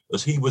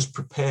as he was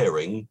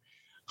preparing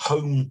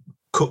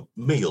home-cooked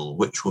meal,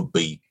 which would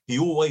be, he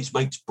always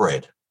makes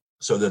bread.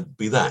 So there'd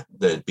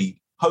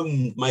be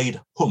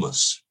homemade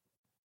hummus.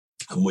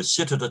 And we'd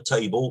sit at a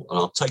table and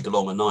I'd take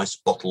along a nice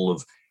bottle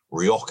of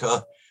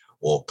Rioja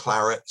or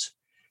claret,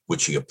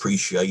 which he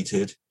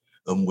appreciated,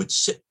 and we'd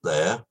sit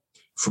there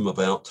from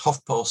about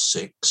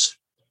 6:30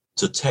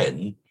 to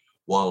 10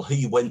 while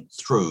he went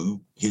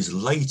through his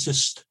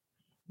latest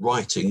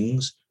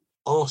writings,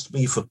 asked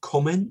me for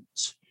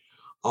comment,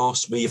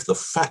 asked me if the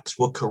facts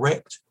were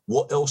correct,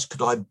 what else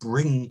could I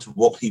bring to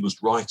what he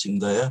was writing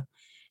there.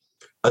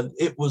 And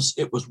it was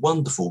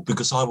wonderful,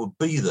 because I would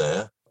be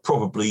there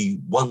probably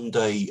one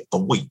day a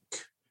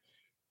week,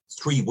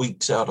 3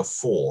 weeks out of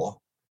 4,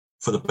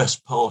 for the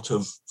best part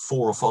of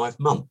 4 or 5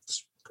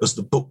 months as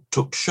the book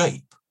took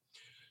shape.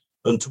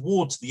 And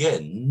towards the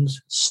end,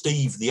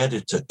 Steve, the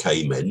editor,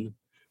 came in.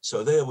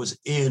 So there was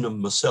Ian and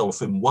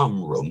myself in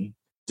one room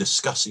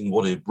discussing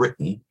what he'd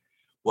written,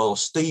 while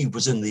Steve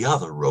was in the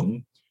other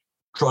room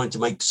trying to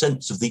make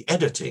sense of the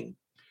editing.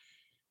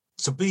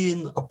 To be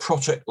in a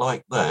project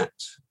like that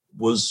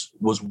was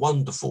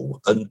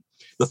wonderful. And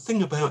the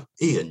thing about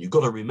Ian, you've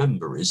got to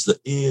remember, is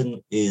that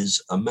Ian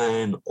is a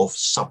man of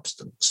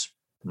substance,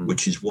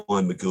 which is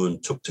why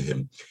McGowan took to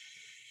him.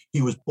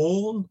 He was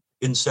born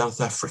in South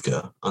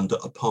Africa under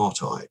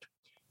apartheid,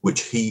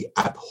 which he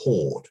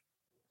abhorred.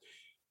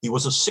 He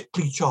was a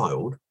sickly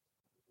child,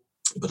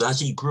 but as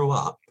he grew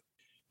up,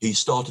 he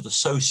started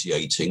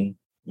associating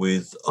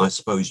with, I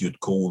suppose you'd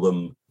call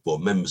them,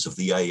 members of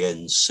the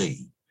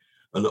ANC.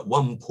 And at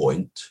one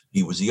point,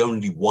 he was the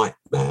only white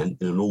man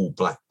in an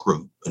all-black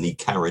group, and he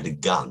carried a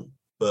gun.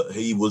 But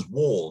he was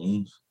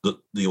warned that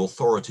the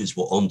authorities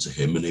were onto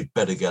him and he'd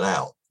better get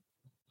out.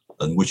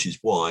 And which is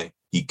why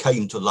he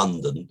came to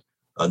London,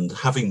 and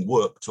having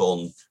worked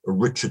on a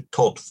Richard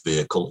Todd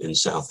vehicle in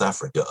South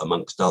Africa,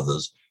 amongst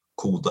others,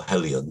 called the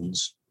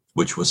Hellions,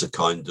 which was a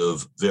kind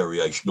of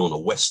variation on a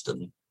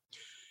Western,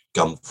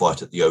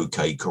 gunfight at the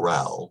OK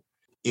Corral,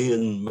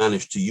 Ian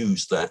managed to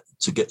use that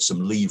to get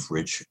some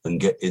leverage and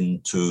get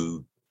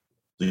into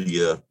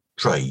the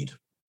trade.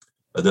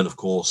 And then, of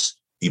course,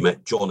 he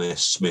met John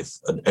S. Smith,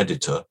 an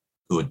editor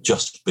who had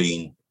just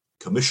been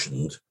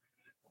commissioned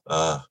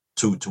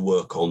to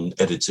work on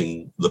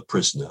editing The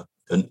Prisoner.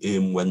 And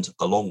Ian went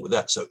along with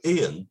that. So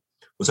Ian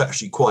was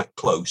actually quite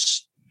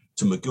close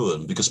to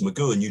McGowan, because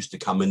McGowan used to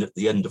come in at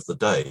the end of the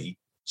day,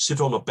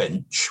 sit on a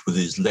bench with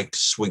his legs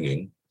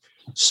swinging,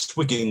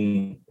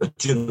 swigging a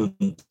gin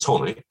and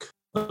tonic,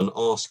 and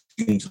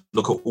asking to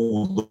look at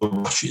all the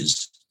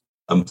rushes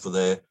and for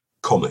their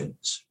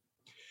comments.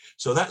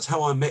 So that's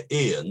how I met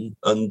Ian,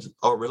 and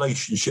our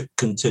relationship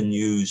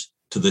continues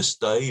to this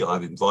day.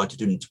 I've invited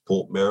him to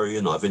Port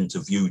Merion. I've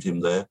interviewed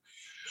him there.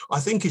 I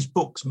think his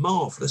book's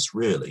marvellous,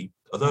 really.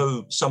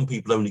 although some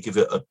people only give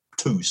it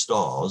 2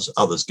 stars,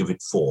 others give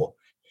it 4,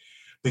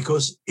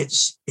 because it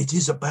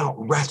is about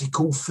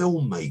radical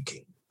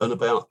filmmaking and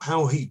about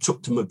how he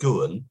took to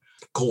McGoohan,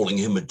 calling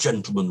him a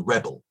gentleman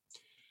rebel,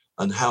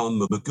 and how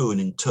McGoohan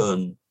in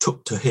turn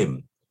took to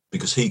him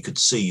because he could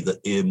see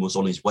that Ian was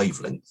on his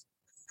wavelength.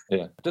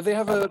 Yeah. Do they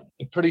have a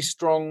pretty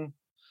strong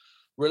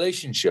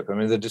relationship? I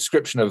mean, the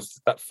description of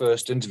that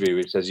first interview,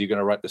 it says, "You're going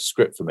to write the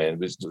script for me,"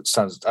 and it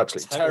sounds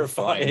absolutely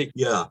terrifying.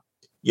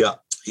 Yeah.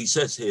 He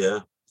says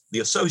here, the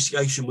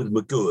association with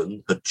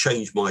McGoohan had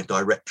changed my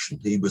direction.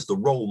 He was the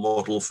role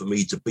model for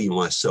me to be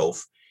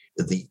myself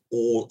in the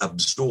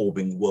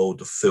all-absorbing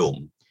world of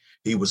film.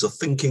 He was a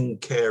thinking,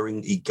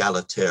 caring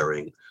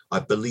egalitarian. I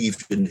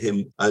believed in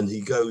him. And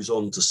he goes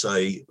on to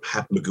say,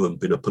 had McGoohan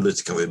been a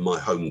politico in my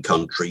home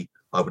country,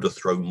 I would have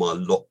thrown my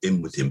lot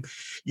in with him.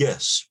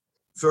 Yes,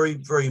 very,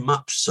 very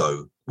much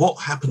so. What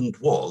happened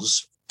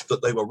was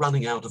that they were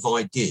running out of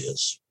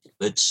ideas.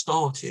 They'd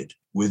started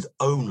with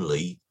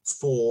only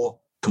 4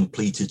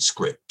 completed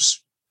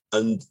scripts,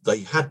 and they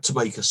had to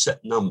make a set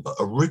number.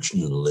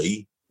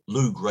 Originally,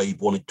 Lou Grade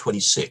wanted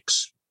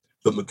 26,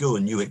 but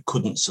McGoohan knew it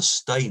couldn't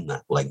sustain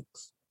that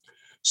length,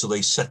 so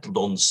they settled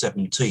on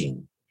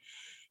 17.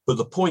 But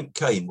the point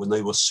came when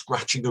they were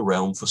scratching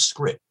around for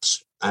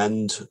scripts,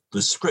 and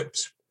the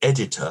script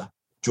editor,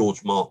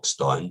 George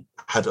Markstein,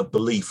 had a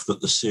belief that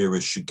the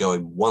series should go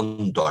in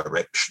one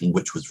direction,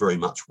 which was very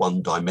much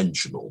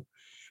one-dimensional,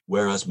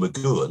 whereas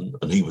McGoohan,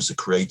 and he was a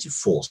creative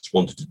force,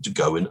 wanted it to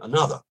go in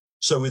another.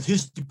 So with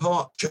his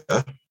departure,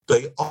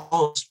 they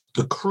asked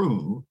the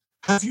crew,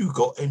 have you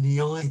got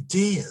any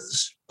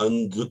ideas?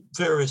 And the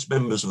various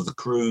members of the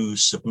crew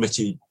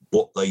submitted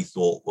what they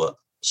thought were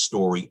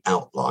story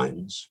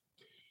outlines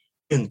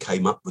and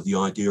came up with the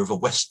idea of a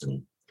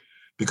Western.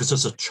 Because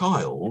as a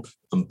child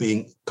and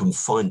being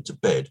confined to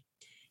bed,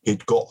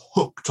 he'd got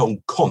hooked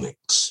on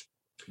comics,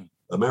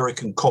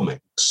 American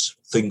comics,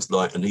 things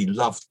like, and he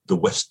loved the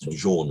Western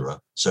genre.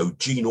 So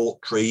Gene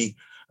Autry,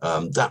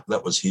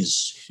 that was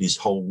his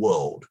whole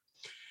world.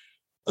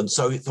 And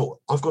so he thought,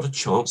 I've got a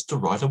chance to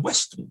write a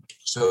Western.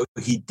 So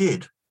he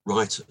did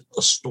write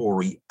a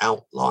story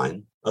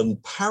outline.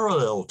 And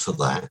parallel to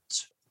that,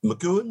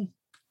 McGoohan,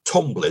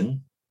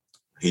 Tomblin,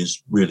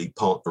 his really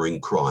partner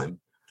in crime,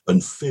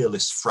 and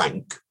Fearless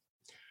Frank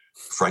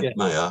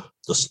Mayer,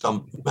 the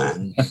stump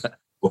man,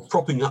 were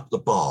propping up the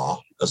bar,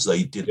 as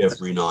they did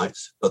every night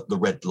at the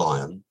Red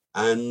Lion.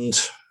 And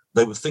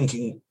they were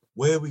thinking,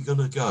 where are we going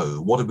to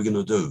go? What are we going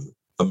to do?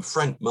 And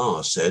Frank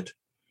Maher said,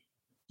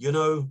 you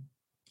know,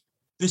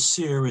 this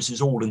series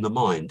is all in the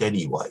mind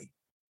anyway.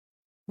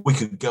 We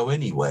could go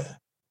anywhere.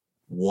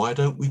 Why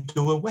don't we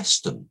do a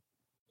Western?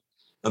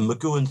 And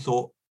McGoohan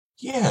thought,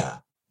 yeah,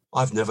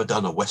 I've never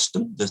done a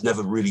Western. There's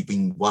never really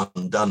been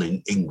one done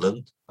in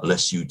England,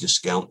 unless you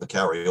discount the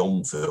Carry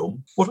On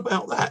film. What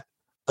about that?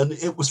 And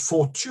it was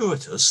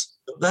fortuitous.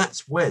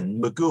 That's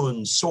when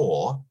McGoohan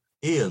saw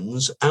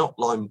Ian's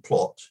outline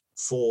plot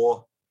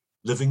for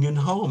Living in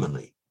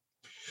Harmony.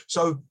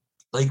 So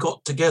they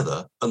got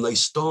together and they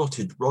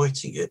started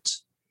writing it.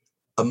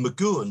 And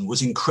McGoohan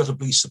was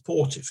incredibly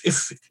supportive.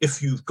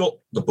 If you've got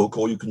the book,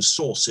 or you can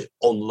source it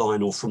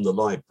online or from the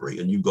library,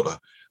 and you've got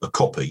a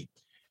copy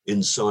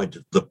inside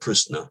The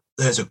Prisoner,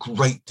 there's a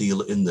great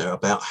deal in there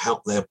about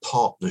how their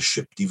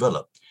partnership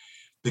developed.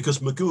 Because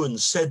McGoohan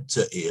said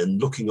to Ian,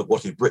 looking at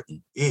what he'd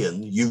written,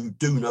 Ian, you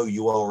do know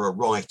you are a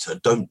writer,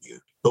 don't you?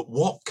 But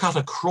what cut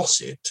across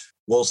it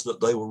was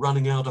that they were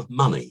running out of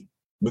money.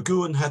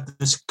 McGoohan had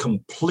this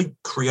complete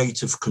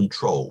creative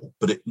control,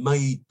 but it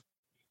made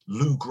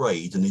Lou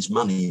Grade and his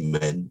money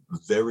men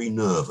very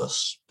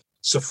nervous.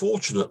 So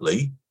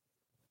fortunately,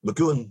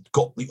 McGoohan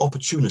got the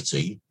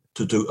opportunity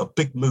to do a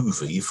big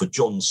movie for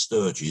John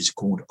Sturges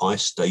called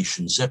Ice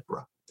Station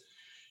Zebra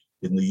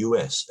in the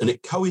US. And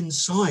it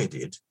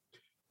coincided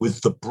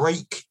with the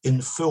break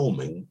in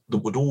filming that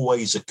would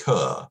always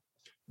occur.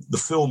 The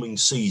filming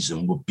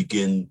season would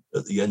begin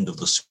at the end of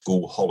the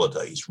school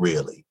holidays,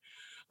 really,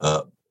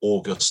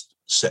 August,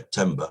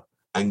 September,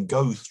 and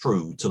go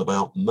through till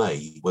about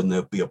May, when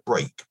there'd be a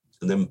break.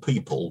 And then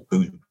people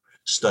who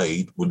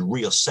stayed would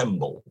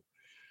reassemble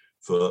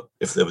for,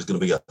 if there was going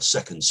to be a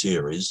second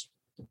series,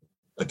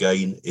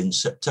 again in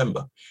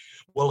September.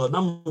 Well, a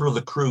number of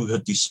the crew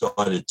had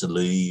decided to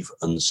leave,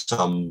 and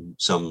some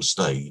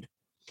stayed.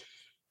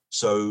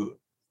 So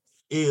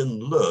Ian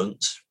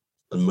learnt,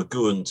 and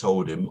McGoohan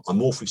told him,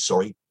 I'm awfully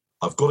sorry,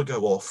 I've got to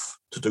go off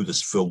to do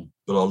this film,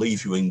 but I'll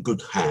leave you in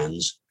good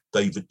hands,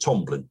 David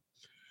Tomblin.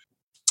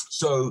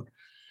 So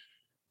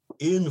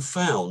Ian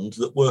found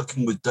that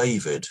working with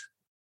David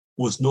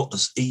was not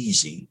as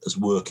easy as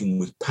working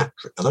with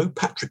Patrick. Although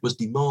Patrick was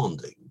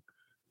demanding,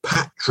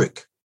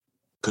 Patrick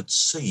could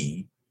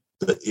see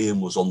that Ian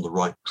was on the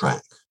right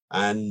track.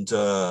 And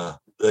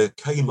there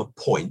came a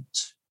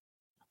point,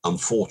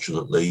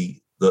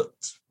 unfortunately, that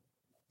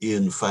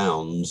Ian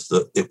found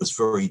that it was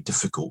very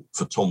difficult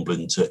for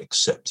Tomblin to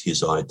accept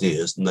his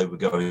ideas, and they were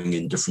going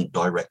in different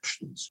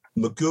directions.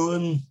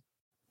 McGoohan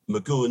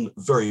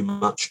very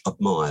much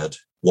admired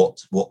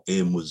what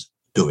Ian was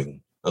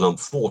doing. And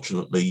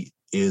unfortunately,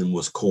 Ian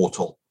was caught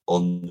up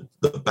on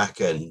the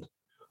back end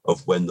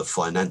of when the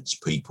finance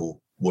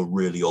people were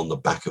really on the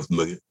back of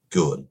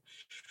McGoohan.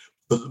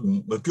 But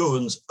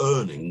McGoohan's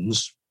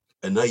earnings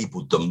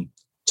enabled them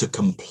to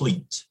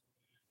complete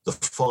the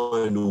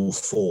final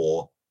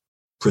 4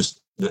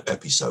 prisoner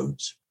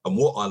episodes. And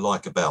what I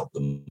like about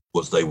them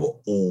was they were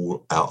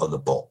all out of the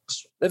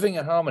box. Living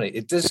in Harmony,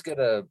 it does get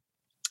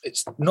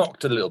it's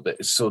knocked a little bit.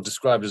 It's sort of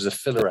described as a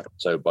filler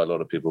episode by a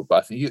lot of people, but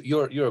I think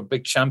you're a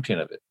big champion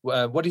of it.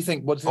 What do you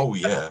think? Oh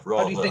yeah,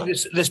 How do you think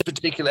this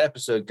particular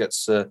episode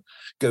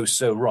goes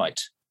so right?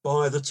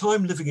 By the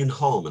time Living in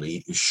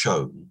Harmony is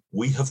shown,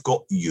 we have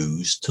got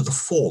used to the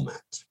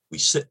format. We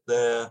sit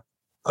there,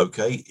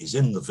 okay, he's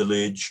in the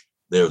village.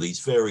 There are these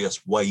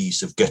various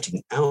ways of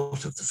getting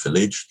out of the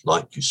village,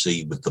 like you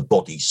see with the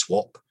body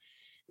swap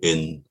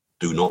in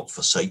Do Not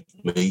Forsake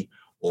Me,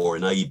 or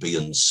in A, B,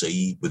 and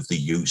C with the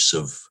use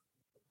of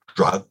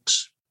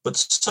drugs. But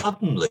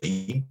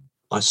suddenly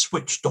I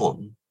switched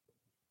on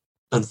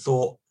and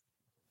thought,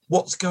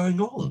 what's going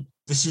on?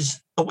 This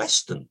is a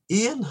Western.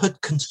 Ian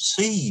had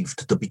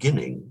conceived the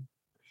beginning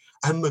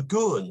and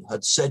McGoohan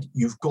had said,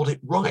 you've got it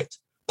right.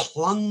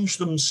 Plunge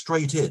them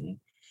straight in,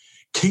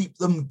 keep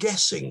them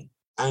guessing.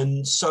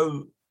 And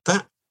so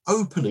that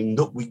opening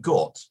that we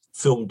got,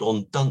 filmed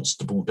on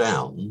Dunstable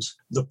Downs,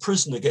 the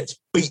prisoner gets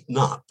beaten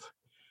up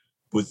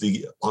with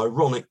the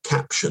ironic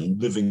caption,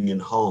 Living in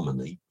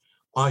Harmony.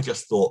 I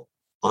just thought,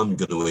 I'm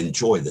going to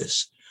enjoy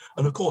this.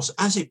 And of course,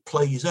 as it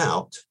plays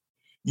out,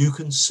 you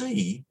can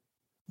see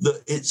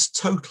that it's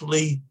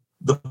totally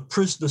the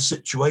prisoner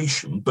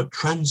situation, but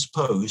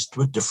transposed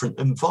to a different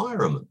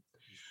environment.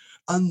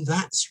 And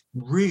that's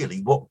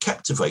really what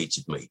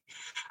captivated me.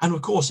 And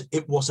of course,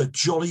 it was a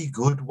jolly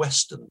good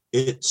Western.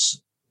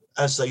 It's,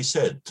 as they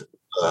said,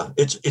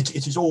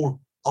 it is all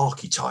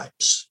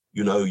archetypes.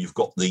 You know, you've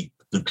got the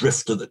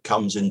drifter that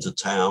comes into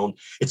town.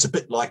 It's a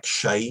bit like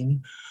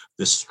Shane.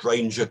 This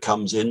stranger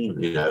comes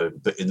in, you know,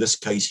 but in this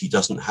case, he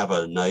doesn't have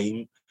a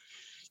name.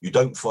 You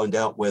don't find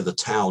out where the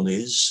town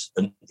is.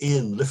 And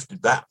Ian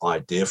lifted that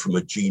idea from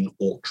a Gene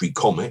Autry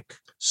comic.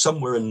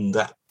 Somewhere in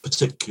that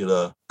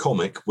particular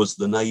comic was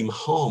the name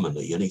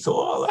Harmony. And he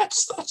thought, oh, that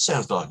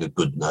sounds like a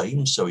good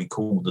name. So he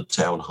called the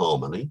town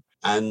Harmony.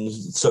 And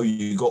so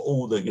you got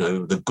all the, you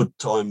know, the good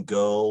time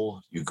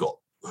girl, you got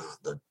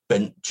the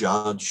bent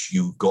judge,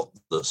 you got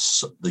the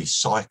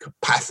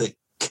psychopathic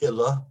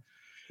killer.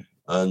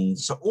 And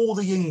so all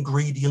the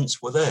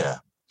ingredients were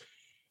there.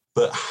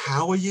 But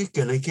how are you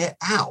going to get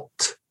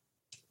out?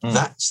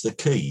 That's the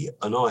key.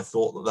 And I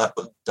thought that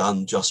was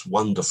done just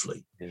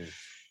wonderfully. Yeah.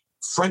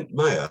 Frank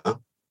Mayer,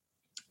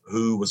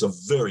 who was a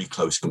very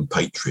close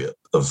compatriot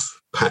of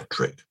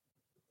Patrick,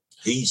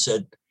 he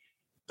said,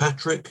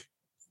 Patrick,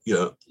 you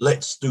know,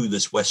 let's do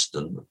this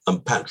Western.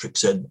 And Patrick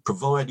said,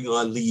 providing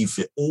I leave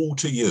it all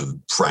to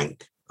you,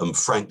 Frank. And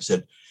Frank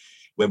said,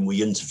 when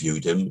we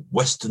interviewed him,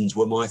 Westerns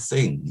were my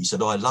thing. He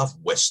said, I love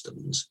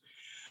Westerns.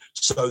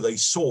 So they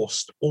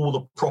sourced all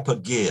the proper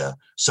gear.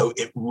 So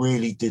it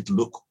really did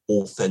look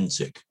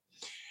authentic.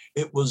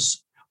 It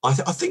was, I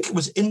think it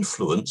was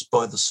influenced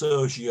by the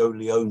Sergio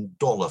Leone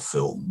dollar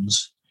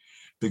films,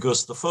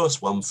 because the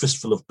first one,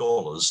 Fistful of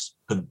Dollars,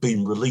 had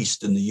been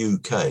released in the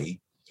UK.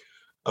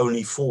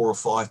 Only 4 or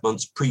 5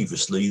 months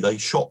previously, they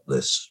shot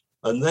this.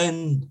 And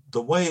then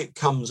the way it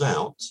comes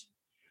out,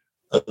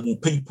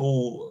 and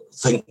people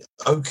think,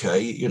 okay,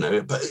 you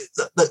know, but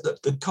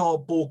the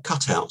cardboard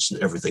cutouts and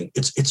everything,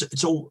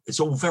 it's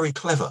all very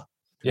clever.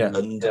 Yeah.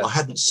 And I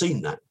hadn't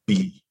seen that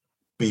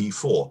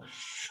before.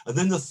 And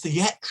then the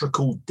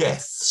theatrical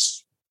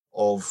deaths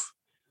of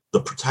the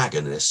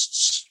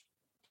protagonists,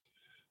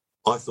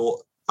 I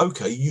thought,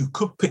 okay, you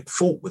could pick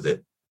fault with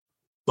it,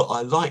 but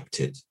I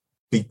liked it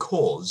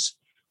because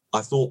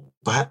I thought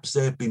perhaps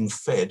they had been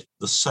fed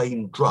the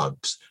same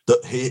drugs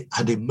that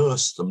had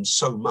immersed them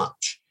so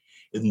much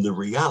in the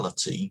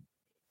reality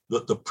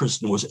that the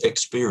prisoner was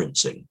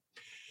experiencing.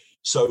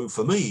 So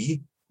for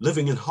me,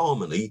 Living in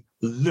Harmony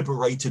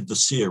liberated the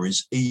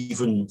series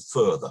even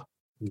further.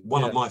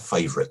 One of my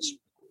favourites.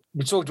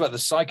 We talked about the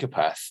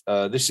psychopath.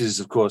 This is,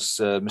 of course,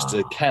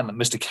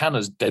 Mr.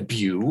 Canna's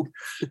debut.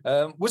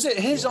 Was it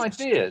his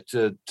idea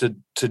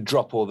to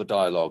drop all the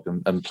dialogue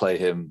and play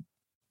him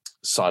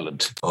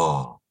silent?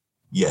 Oh,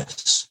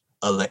 yes,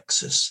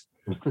 Alexis.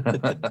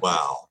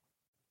 Wow,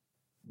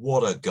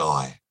 what a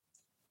guy.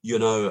 You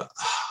know,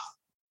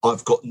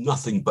 I've got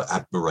nothing but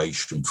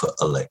admiration for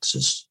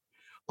Alexis.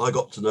 I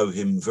got to know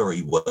him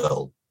very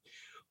well.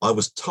 I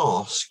was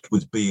tasked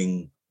with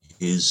being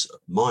his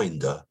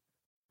minder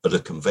at a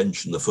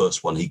convention, the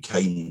first one he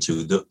came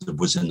to that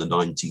was in the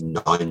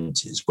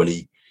 1990s, when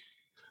he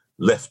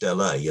left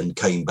LA and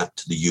came back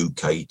to the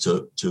UK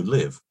to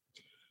live.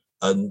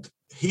 And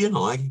he and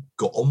I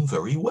got on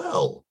very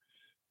well.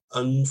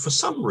 And for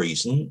some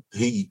reason,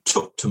 he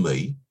took to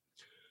me.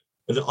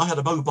 And I had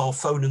a mobile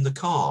phone in the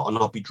car, and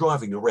I'd be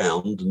driving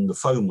around and the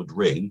phone would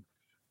ring,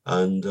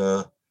 and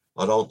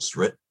I'd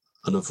answer it,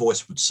 and a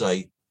voice would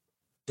say,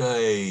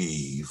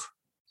 Dave,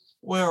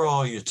 where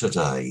are you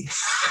today?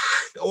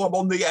 Oh, I'm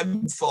on the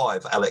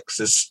M5,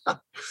 Alexis.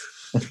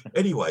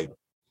 Anyway,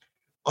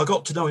 I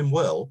got to know him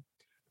well.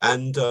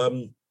 And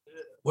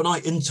when I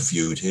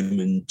interviewed him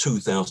in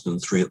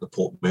 2003 at the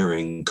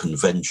Portmeirion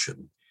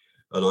Convention,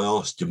 and I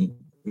asked him,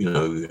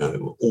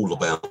 all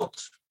about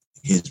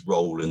his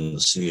role in the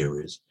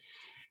series,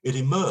 it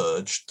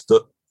emerged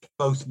that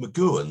both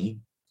McGoohan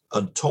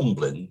and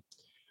Tomblin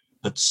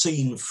had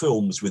seen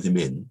films with him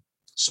in,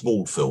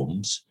 small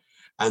films,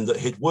 and that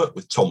he'd worked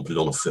with Tomblin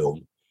on a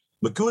film.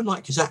 McGoohan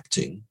liked his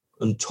acting,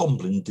 and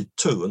Tomblin did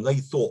too, and they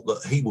thought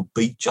that he would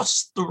be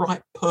just the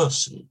right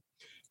person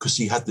because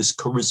he had this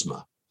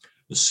charisma,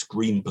 the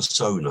screen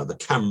persona, the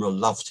camera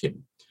loved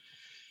him.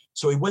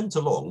 So he went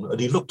along and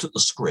he looked at the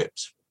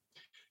script.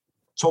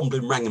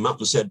 Tomblin rang him up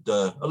and said,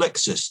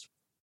 Alexis,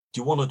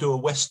 do you want to do a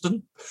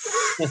Western?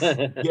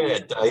 Yeah,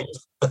 Dave.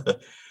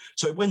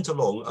 So it went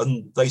along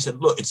and they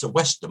said, look, it's a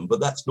Western, but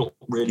that's not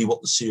really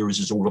what the series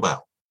is all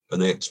about.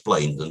 And they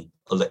explained and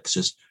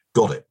Alexis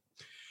got it.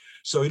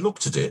 So he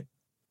looked at it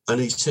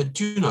and he said,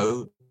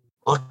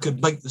 I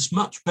could make this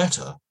much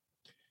better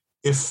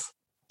if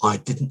I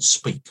didn't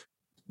speak.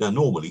 Now,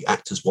 normally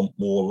actors want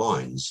more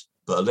lines,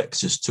 but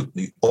Alexis took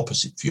the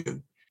opposite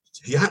view.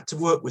 He had to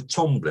work with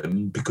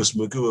Tomblin because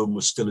McGoohan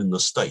was still in the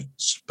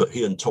States, but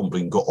he and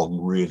Tomblin got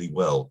on really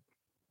well.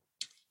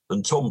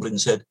 And Tomblin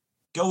said,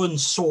 go and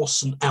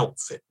source an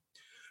outfit.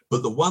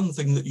 But the one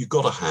thing that you've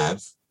got to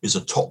have is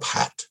a top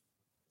hat.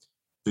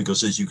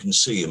 Because as you can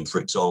see in, for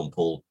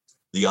example,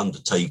 the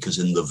undertakers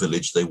in the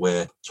village, they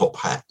wear top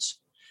hats.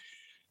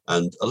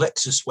 And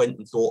Alexis went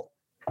and thought,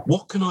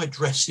 what can I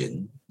dress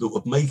in that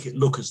would make it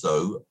look as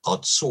though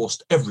I'd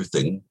sourced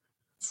everything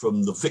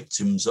from the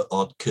victims that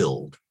I'd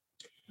killed?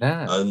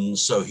 Yeah. And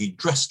so he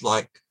dressed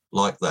like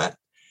that.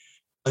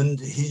 And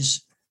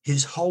his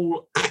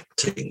whole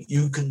acting,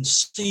 you can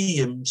see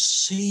him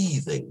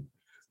seething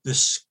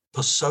this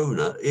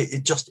persona.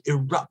 It just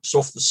erupts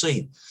off the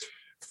scene.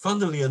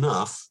 Funnily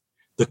enough,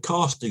 the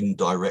casting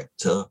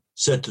director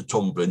said to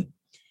Tomblin,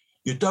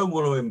 you don't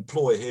want to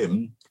employ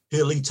him.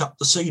 He'll eat up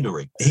the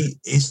scenery.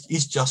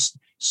 He's just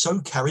so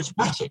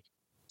charismatic.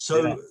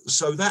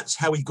 So that's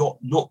how he got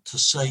not to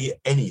say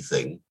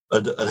anything,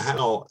 and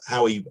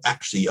how he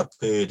actually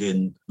appeared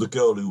in The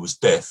Girl Who Was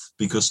Death,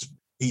 because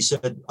he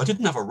said, I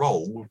didn't have a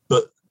role,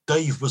 but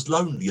Dave was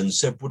lonely and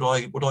said, would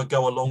I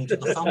go along to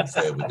the fun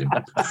fair with him?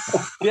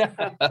 Yeah.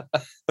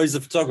 He's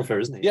the photographer,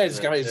 isn't he? Yeah,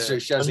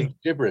 he's shouting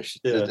gibberish.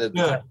 Yeah.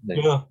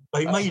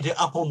 They made it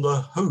up on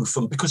the hoof,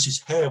 and because his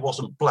hair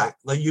wasn't black,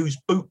 they used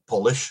boot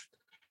polish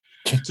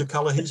to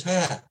colour his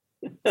hair.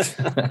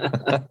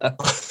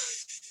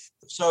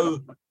 So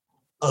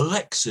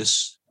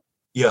Alexis,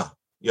 he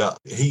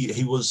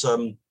was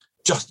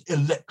just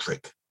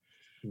electric.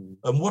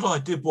 And what I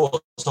did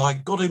was I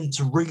got him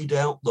to read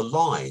out the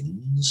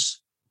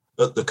lines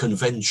at the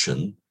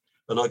convention,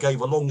 and I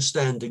gave a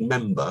long-standing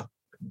member,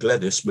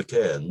 Gladys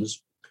McCairns,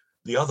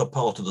 the other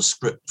part of the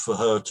script for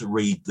her to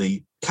read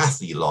the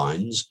Kathy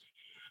lines.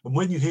 And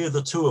when you hear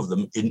the two of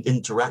them in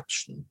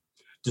interaction,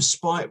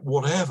 despite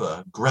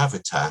whatever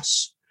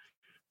gravitas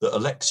that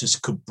Alexis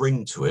could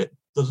bring to it,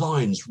 the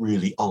lines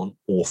really aren't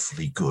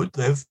awfully good.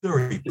 They're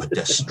very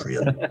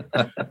pedestrian.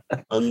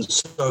 And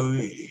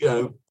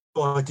so,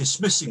 by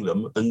dismissing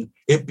them, and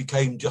it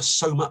became just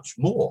so much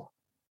more.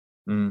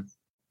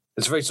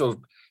 It's very sort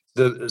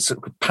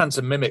of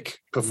pantomimic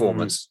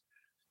performance.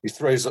 He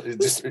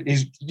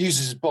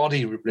uses his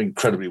body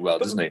incredibly well,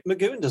 doesn't he?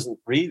 McGoohan doesn't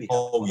really.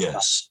 Oh,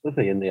 yes. Does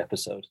he, in the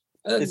episode?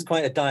 It's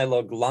quite a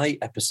dialogue light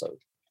episode.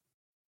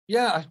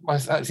 Yeah, I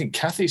think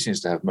Kathy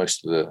seems to have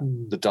most of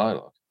the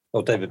dialogue.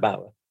 Oh, David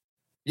Bauer.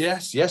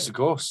 Yes, of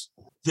course.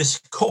 This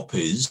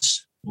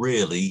copies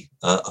really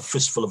a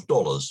fistful of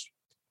dollars,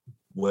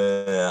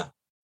 where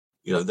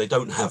they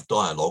don't have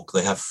dialogue;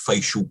 they have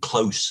facial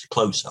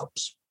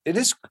close-ups. It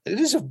is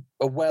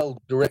a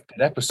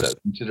well-directed episode,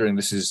 considering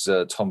this is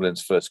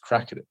Tomblin's first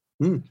crack at it.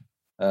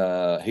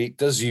 He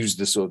does use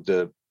the sort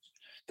of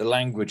the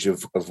language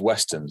of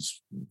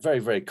westerns very,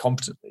 very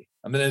competently.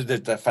 I mean,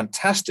 there's that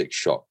fantastic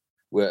shot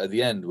where at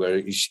the end,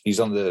 where she's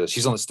on the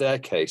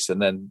staircase,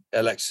 and then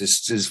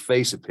Alexis's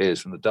face appears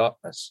from the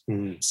darkness.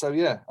 So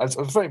yeah, I was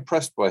very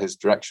impressed by his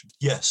direction.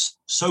 Yes,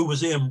 so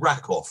was Ian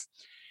Rakoff.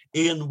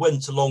 Ian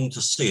went along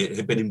to see it.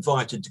 He'd been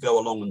invited to go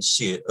along and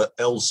see it at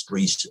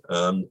Elstree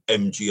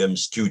MGM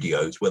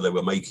Studios, where they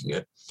were making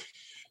it.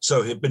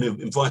 So he'd been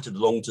invited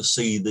along to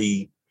see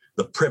the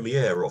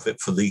premiere of it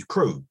for the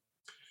crew.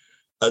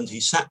 And he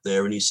sat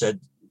there and he said,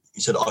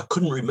 I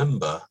couldn't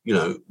remember,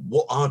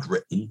 what I'd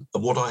written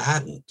and what I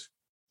hadn't.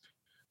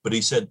 But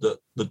he said that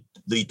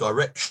the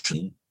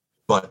direction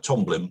by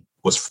Tomblin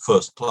was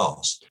first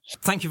class.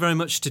 Thank you very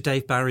much to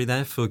Dave Barry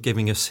there for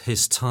giving us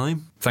his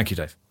time. Thank you,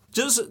 Dave.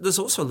 There's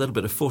also a little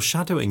bit of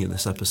foreshadowing in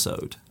this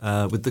episode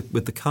with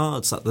the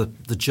cards that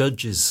the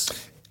judges.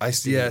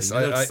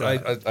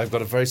 I've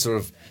got a very sort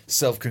of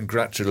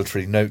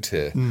self-congratulatory note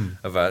here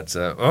about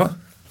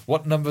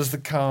what number's the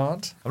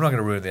card? I'm not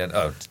going to ruin the end.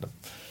 Oh, no.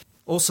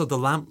 Also the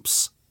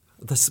lamps,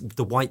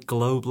 the white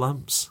globe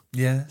lamps.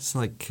 Yeah, it's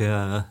like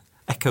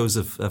echoes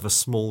of a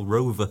small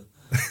rover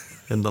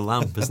in the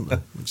lamp, isn't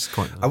there? Which is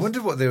quite nice. I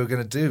wondered what they were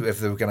going to do if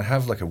they were going to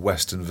have like a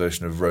Western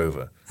version of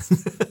Rover.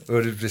 Or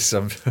would it be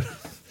some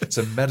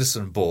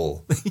medicine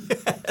ball?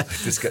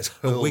 This gets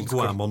hurled. A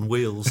wigwam on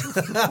wheels.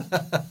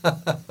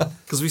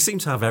 Because we seem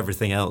to have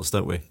everything else,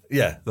 don't we?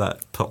 Yeah.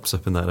 That pops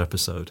up in that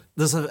episode.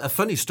 There's a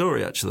funny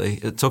story, actually,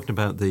 talking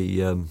about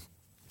the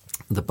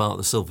bar at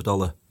the Silver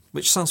Dollar,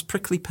 which sells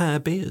prickly pear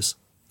beers.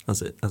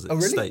 As it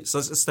really? states.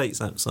 As it states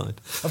outside.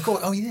 Of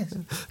course. Oh, yes.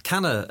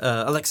 Canner,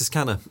 Alexis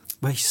Canner,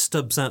 where he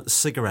stubs out the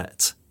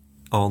cigarette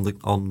on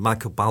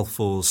Michael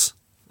Balfour's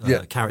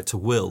character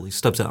Will. He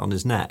stubs it on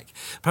his neck.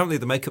 Apparently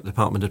the makeup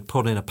department had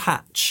put in a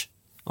patch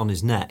on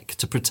his neck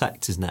to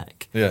protect his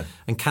neck. Yeah.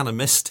 And Canner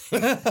missed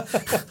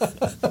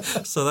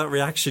it. So that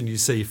reaction you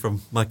see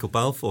from Michael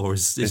Balfour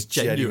is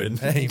genuine.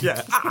 pain.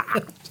 Yeah.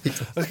 I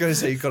was going to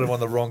say you got him on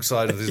the wrong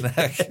side of his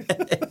neck.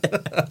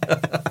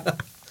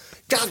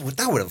 God,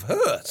 that would have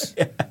hurt.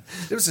 Yeah.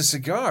 It was a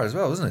cigar as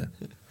well, wasn't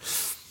it?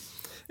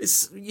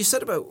 You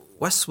said about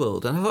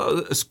Westworld, and I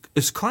thought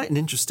it's quite an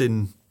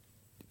interesting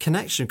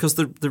connection, because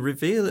the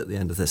reveal at the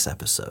end of this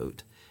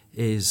episode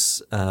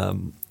is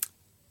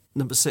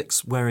number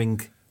 6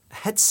 wearing a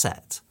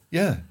headset.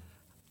 Yeah.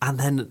 And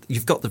then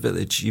you've got the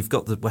village, you've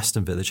got the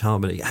Western Village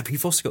Harmony, but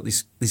you've also got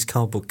these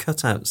cardboard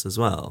cutouts as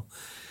well.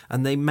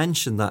 And they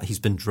mention that he's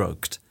been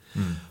drugged.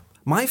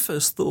 My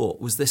first thought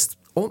was this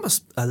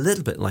almost a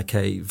little bit like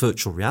a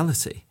virtual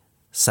reality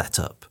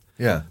setup.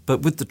 Yeah.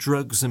 But with the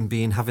drugs and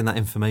having that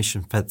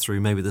information fed through,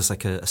 maybe there's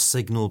like a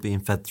signal being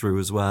fed through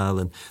as well,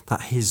 and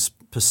that his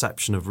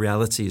perception of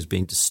reality is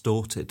being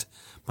distorted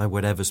by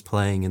whatever's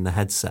playing in the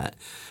headset.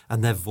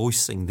 And they're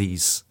voicing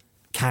these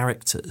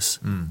characters.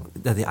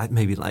 They're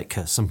maybe like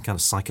some kind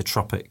of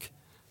psychotropic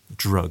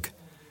drug,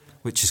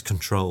 which is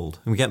controlled.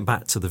 And we're getting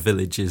back to the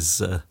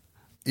village's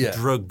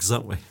drugs,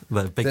 aren't we?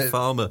 The big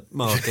pharma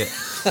market.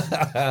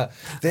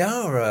 They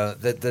are.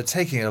 They're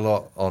taking a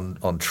lot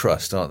on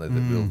trust, aren't they?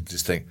 That we'll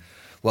just think,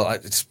 well,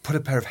 just put a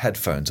pair of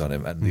headphones on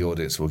him, and the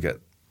audience will get.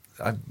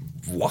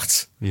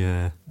 What?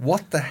 Yeah.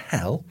 What the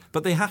hell?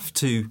 But they have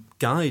to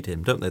guide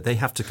him, don't they? They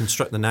have to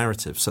construct the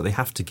narrative, so they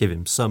have to give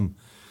him some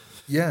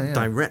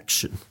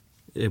direction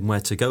in where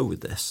to go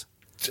with this.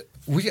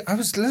 I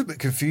was a little bit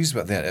confused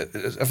about that.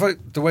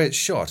 The way it's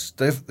shot,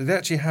 they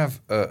actually have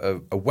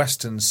a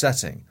Western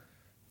setting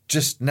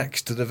just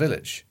next to the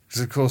village.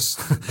 Because, of course...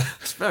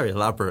 It's very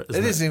elaborate,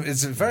 isn't it?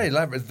 It's very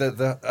elaborate.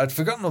 I'd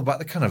forgotten about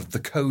the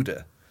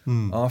coda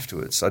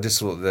afterwards. I just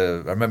thought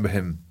I remember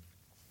him,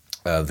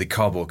 the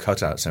cardboard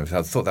cutouts and everything.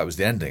 I thought that was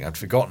the ending. I'd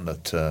forgotten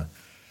that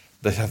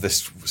they have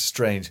this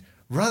strange,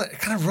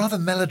 rather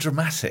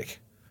melodramatic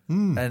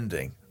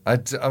ending. I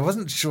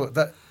wasn't sure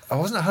that... I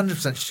wasn't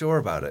 100% sure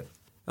about it.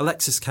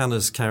 Alexis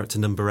Canner's character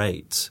number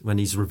 8, when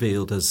he's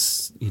revealed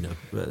as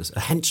as a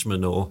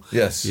henchman, or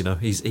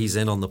he's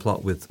in on the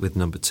plot with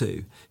number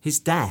 2. His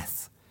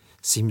death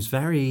seems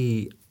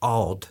very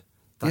odd.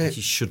 That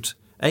he should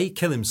A,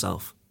 kill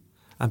himself,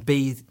 and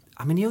B,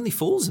 he only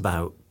falls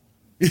about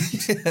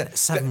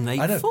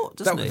 7-8 foot,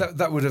 doesn't he?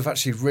 That would have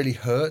actually really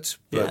hurt,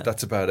 but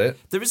that's about it.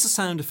 There is a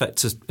sound effect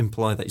to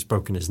imply that he's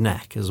broken his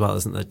neck as well,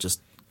 isn't there?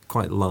 Just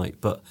quite light,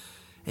 but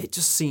it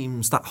just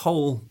seems that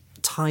whole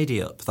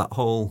tidy up, that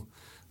whole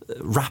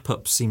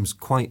wrap-up seems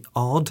quite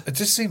odd. It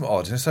just seemed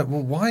odd. It's like,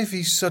 well, why have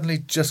you suddenly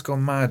just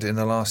gone mad in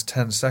the last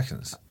 10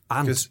 seconds?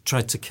 And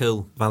tried to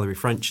kill Valerie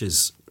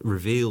French's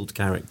revealed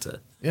character.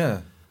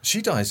 Yeah.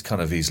 She dies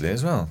kind of easily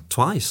as well.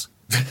 Twice.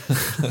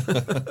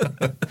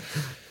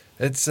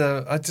 It's.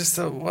 I just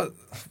thought,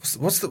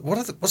 what's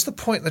the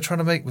point they're trying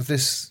to make with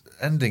this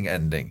ending?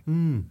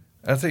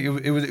 I think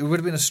it would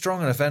have been a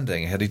strong enough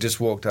ending had he just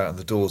walked out and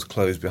the doors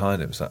closed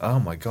behind him. It's like, oh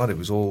my God, it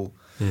was all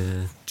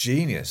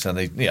genius, and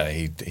he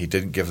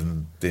didn't give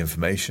them the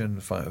information.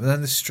 And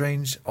then this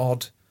strange,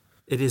 odd.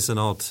 It is an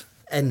odd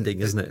ending,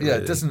 isn't it? Yeah,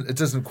 really? It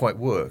doesn't quite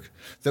work.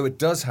 Though it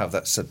does have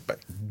that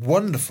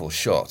wonderful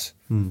shot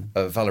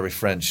of Valerie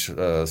French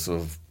sort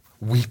of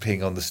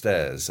weeping on the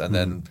stairs, and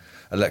then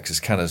Alexis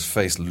Canner's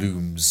face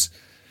looms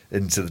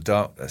into the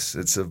darkness.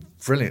 It's a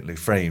brilliantly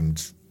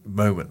framed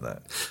moment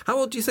there. How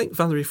old do you think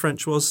Valerie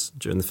French was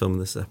during the film of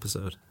this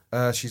episode?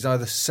 She's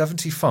either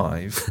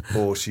 75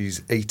 or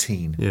she's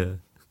 18. Yeah.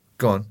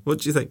 Go on. What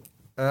do you think?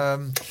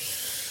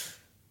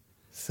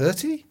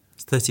 30?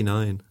 It's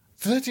 39.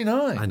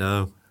 39? I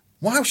know.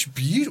 Wow, she's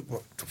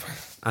beautiful.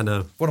 I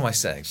know. What am I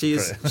saying?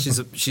 She's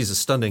a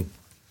stunning,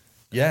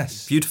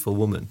 beautiful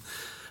woman.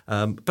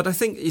 But I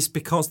think it's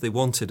because they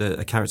wanted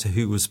a character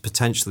who was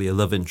potentially a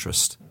love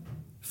interest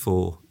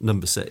for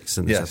number 6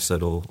 in this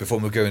episode. Or before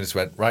we go in, just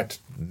went, right,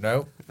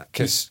 no,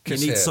 kiss you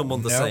need here.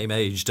 someone the same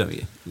age, don't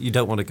you? You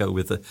don't want to go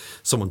with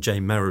someone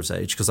Jane Merrow's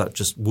age, because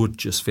that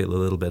would feel a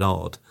little bit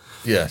odd.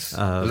 Yes,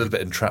 a little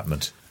bit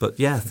entrapment. But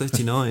yeah,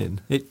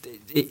 39.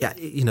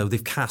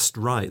 They've cast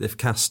right. They've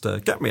cast,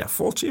 get me a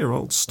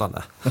 40-year-old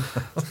stunner.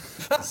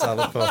 That's how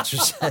the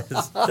Partridge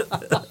says.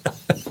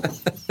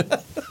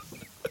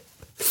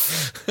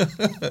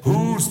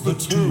 Who's the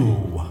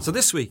 2? So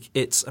this week,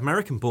 it's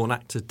American-born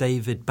actor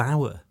David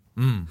Bauer.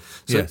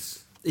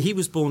 Yes. he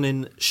was born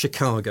in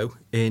Chicago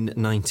in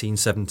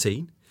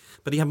 1917,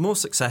 but he had more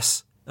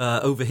success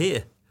over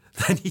here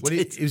than he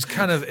did. He was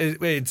kind of,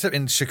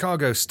 in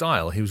Chicago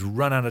style, he was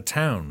run out of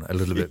town a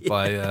little bit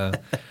by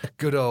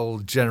good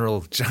old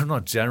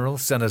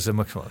Senator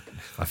McCarthy.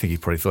 I think he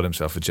probably thought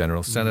himself a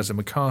general. Senator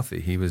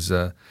McCarthy. He was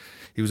on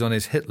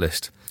his hit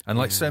list. And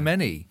like so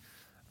many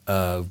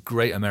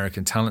great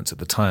American talents at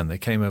the time, they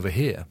came over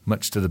here,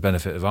 much to the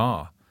benefit of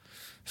our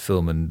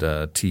film and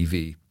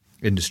TV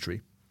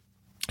industry.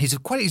 He's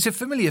a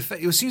familiar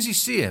face. As soon as you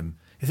see him,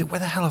 you think, where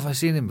the hell have I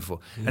seen him before?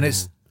 Yeah. And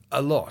it's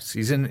a lot.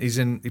 He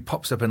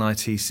pops up in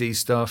ITC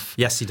stuff.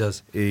 Yes, he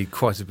does.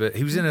 Quite a bit.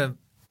 He was in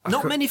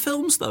not many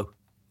films though.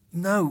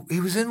 No, he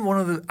was in one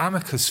of the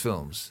Amicus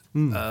films.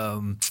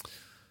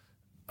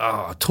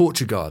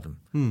 Torture Garden,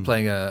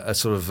 playing a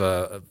sort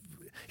of.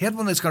 He had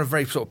one that's kind of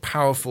very sort of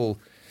powerful.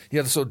 He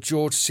had a sort of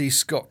George C.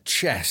 Scott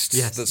chest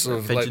that's sort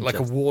of like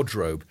a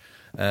wardrobe.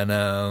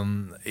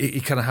 And he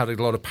kind of had a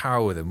lot of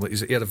power with him.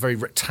 He had a very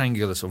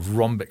rectangular sort of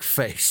rhombic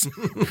face,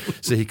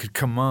 so he could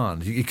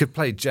command. He could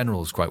play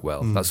generals quite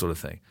well, that sort of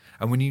thing.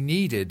 And when you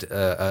needed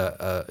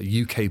a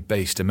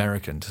UK-based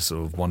American to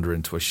sort of wander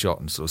into a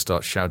shot and sort of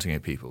start shouting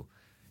at people,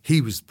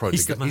 he was probably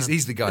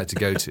he's the guy to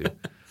go to.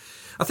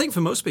 I think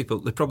for most people,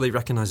 they probably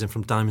recognise him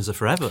from Diamonds Are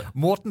Forever.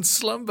 Morton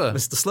Slumber.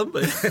 Mr.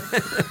 Slumber.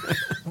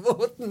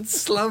 Morton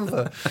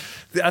Slumber.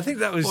 I think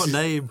that was... What a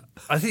name.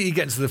 I think you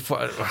get to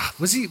the...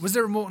 Was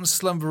there a Morton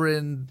Slumber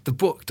in the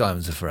book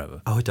Diamonds Are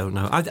Forever? Oh, I don't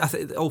know. I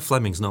think all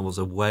Fleming's novels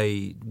are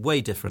way,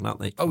 way different, aren't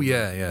they? Oh,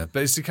 yeah.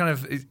 But it's the kind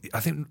of... I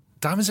think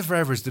Diamonds Are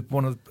Forever is the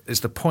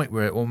point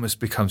where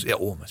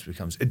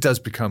it does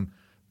become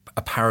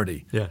a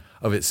parody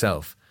of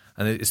itself.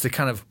 And it's the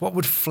kind of, what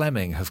would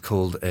Fleming have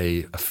called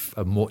a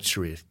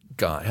mortuary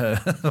guy?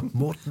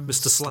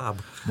 Mr.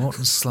 Slab.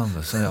 Morton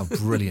Slumber. Oh,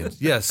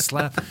 brilliant. Yeah,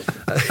 Slab.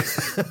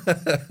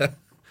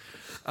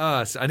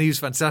 And he was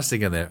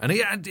fantastic in there. And he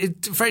had a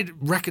very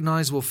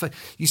recognisable face.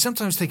 You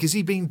sometimes think, is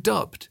he being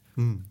dubbed?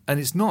 And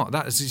it's not.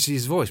 That is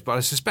his voice. But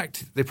I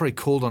suspect they probably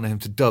called on him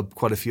to dub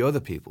quite a few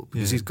other people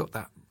because he's got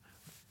that.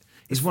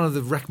 He's one of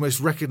the most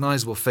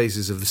recognisable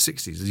faces of the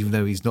 60s, even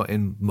though he's not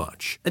in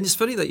much. And it's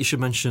funny that you should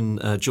mention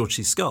George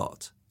C.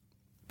 Scott,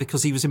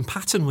 because he was in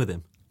Patton with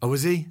him. Oh,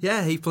 was he?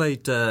 Yeah, he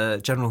played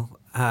General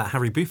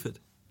Harry Buford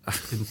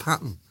in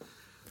Patton.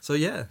 So,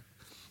 yeah.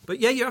 But,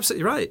 yeah, you're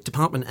absolutely right.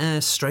 Department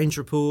S, Strange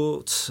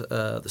Report,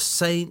 The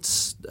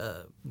Saints,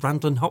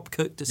 Randall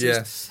Hopkirk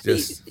deceased.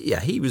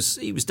 Yes. He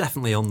was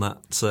definitely on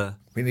that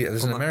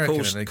there's an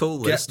American cool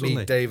list, Get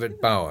me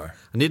David Bauer.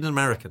 I need an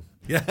American.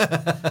 Yeah.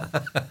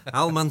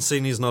 Al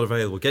Mancini's not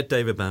available. Get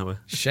David Bauer.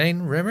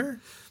 Shane Rimmer?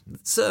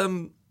 It's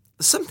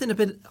something a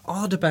bit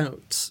odd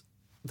about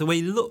the way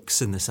he looks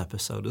in this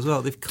episode as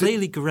well. They've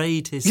clearly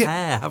greyed his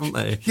hair, haven't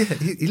they? Yeah,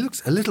 he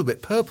looks a little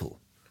bit purple.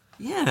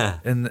 Yeah.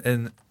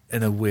 In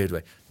a weird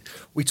way.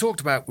 We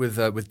talked about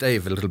with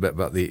Dave a little bit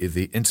about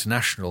the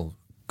international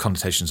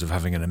connotations of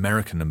having an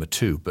American number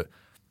two, but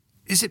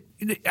is it,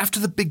 after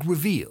the big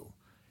reveal,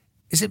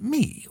 is it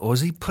me or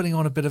is he putting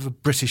on a bit of a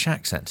British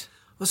accent?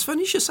 Well, it's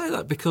funny you should say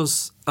that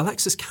because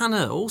Alexis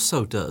Canner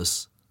also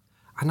does.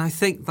 And I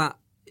think that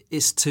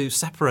is to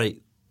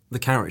separate the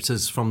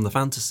characters from the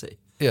fantasy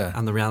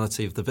and the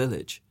reality of the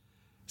village,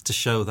 to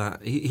show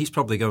that he's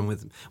probably going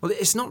with... Well,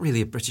 it's not really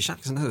a British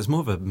accent, it's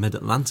more of a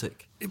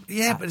mid-Atlantic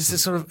accent. But it's a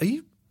sort of... Are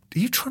you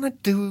trying to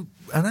do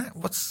an act?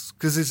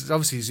 Because it's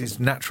obviously his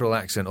natural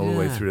accent all the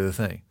way through the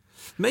thing.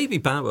 Maybe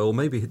Bauer, or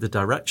maybe the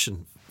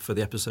direction for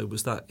the episode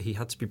was that he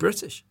had to be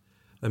British.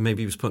 And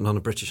maybe he was putting on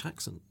a British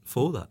accent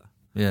for that.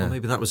 Yeah. Or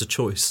maybe that was a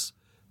choice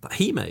that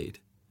he made.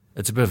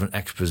 It's a bit of an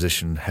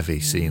exposition-heavy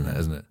scene, that,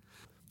 isn't it?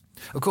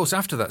 Of course,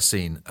 after that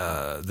scene,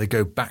 they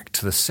go back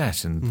to the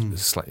set in a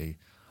slightly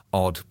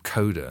odd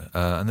coda,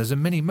 and there's a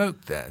mini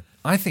moke there.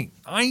 I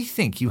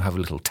think you have a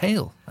little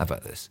tale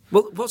about this.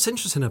 Well, what's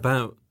interesting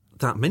about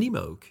that mini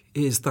moke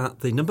is that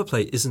the number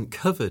plate isn't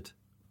covered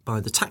by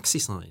the taxi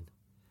sign.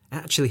 It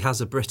actually has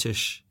a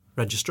British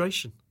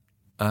registration.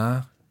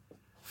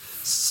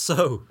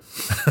 So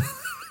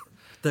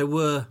there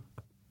were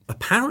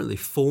apparently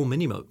 4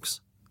 mini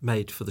mokes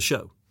made for the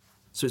show.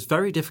 So it's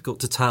very difficult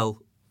to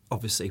tell,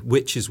 obviously,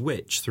 which is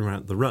which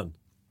throughout the run.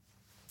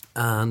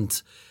 And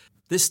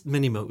this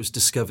mini moke was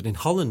discovered in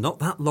Holland not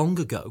that long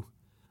ago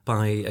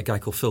by a guy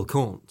called Phil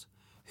Cornt,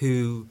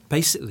 who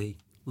basically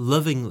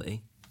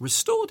lovingly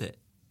restored it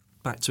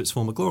back to its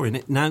former glory. And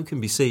it now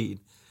can be seen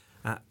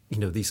at,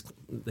 these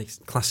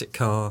classic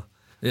cars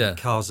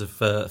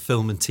of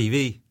film and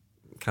TV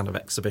kind of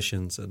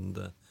exhibitions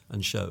and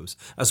shows,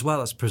 as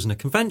well as prisoner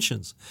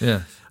conventions.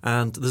 Yeah.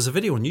 And there's a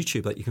video on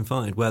YouTube that you can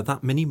find where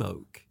that mini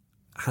moke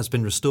has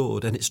been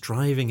restored and it's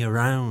driving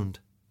around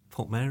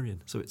Portmeirion.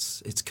 So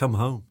it's come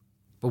home.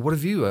 Well, what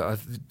have you...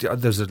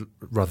 there's a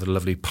rather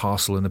lovely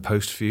parcel in the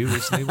post for you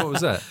recently. What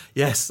was that?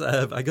 Yes,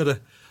 I got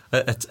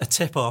a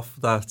tip-off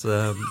that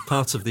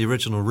part of the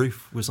original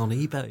roof was on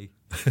eBay.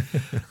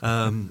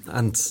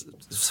 And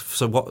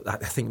so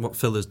what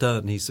Phil has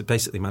done, he's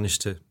basically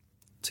managed to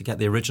to get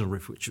the original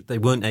roof, which they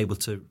weren't able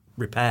to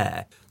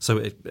repair,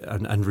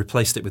 and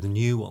replaced it with a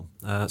new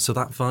one. So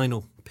that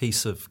vinyl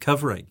piece of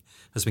covering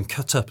has been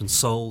cut up and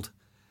sold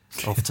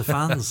off to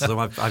fans. So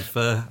I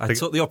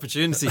took the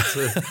opportunity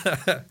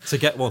to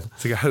get one.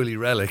 It's like a holy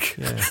relic.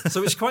 Yeah.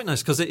 So it's quite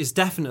nice because it is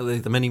definitely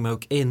the Mini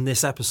Moke in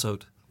this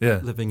episode,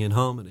 living in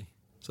harmony.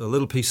 So a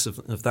little piece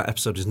of that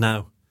episode is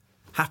now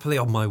happily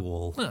on my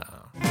wall. Oh.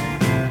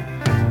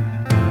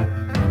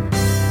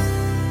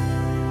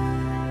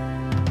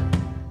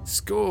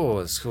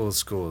 Scores.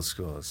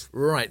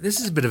 Right, this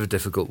is a bit of a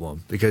difficult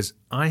one because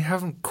I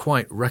haven't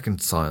quite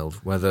reconciled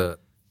whether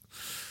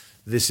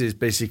this is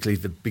basically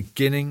the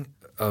beginning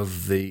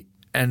of the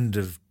end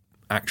of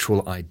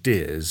actual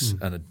ideas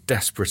and a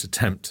desperate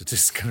attempt to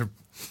just kind of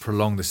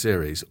prolong the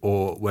series,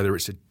 or whether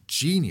it's a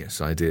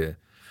genius idea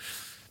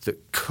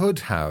that could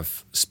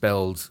have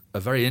spelled a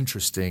very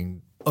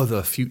interesting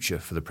other future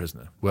for the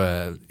prisoner,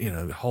 where,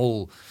 the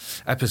whole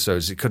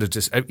episodes,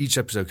 each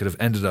episode could have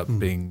ended up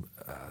being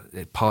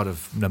part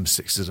of Number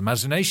 6's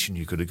imagination.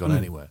 You could have gone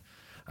anywhere.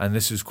 And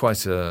this was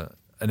quite an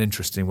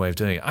interesting way of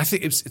doing it. I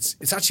think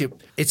it's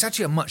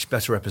actually a much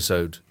better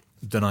episode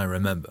than I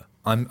remember.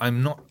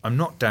 I'm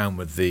not down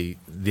with the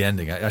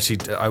ending.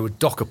 I would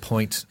dock a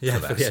point for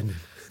that. For the ending.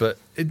 But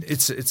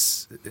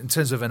it's in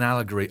terms of an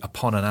allegory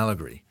upon an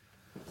allegory.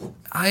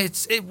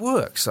 It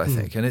works, I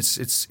think, and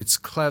it's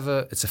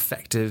clever, it's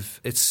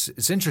effective,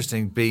 it's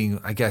interesting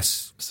being, I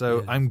guess.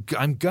 So I'm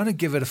going to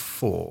give it a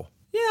 4.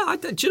 Yeah,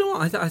 do you know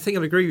what? I think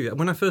I'd agree with you.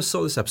 When I first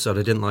saw this episode,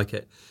 I didn't like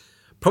it.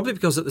 Probably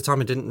because at the time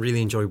I didn't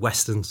really enjoy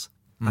Westerns.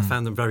 I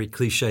found them very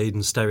cliched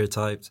and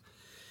stereotyped.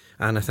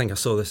 And I think I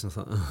saw this and I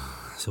thought,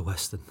 oh, it's a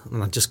Western.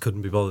 And I just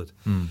couldn't be bothered.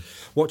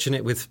 Watching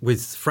it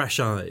with fresh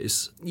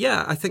eyes,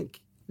 I think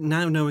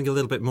now knowing a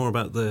little bit more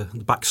about the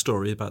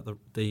backstory, about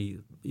the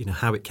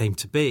how it came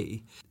to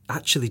be,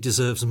 actually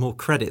deserves more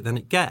credit than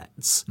it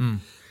gets.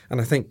 And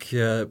I think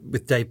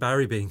with Dave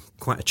Barry being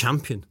quite a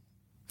champion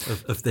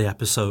of the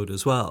episode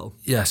as well.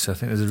 Yes, I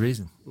think there's a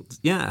reason.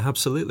 Yeah,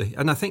 absolutely.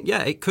 And I think,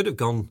 it could have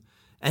gone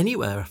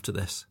anywhere after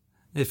this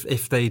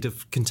if they'd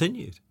have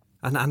continued.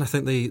 And I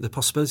think the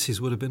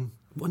possibilities would have been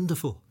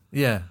wonderful.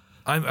 Yeah,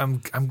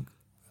 I'm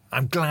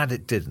glad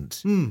it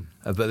didn't.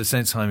 But at the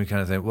same time, you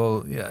kind of think,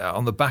 well,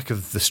 on the back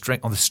of the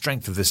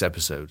strength of this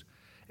episode,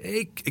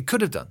 it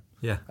could have done.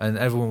 Yeah, and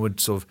everyone would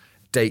sort of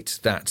date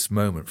that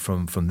moment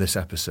from this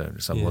episode.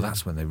 It's like, well,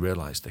 that's when they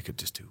realised they could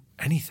just do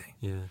anything.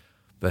 Yeah,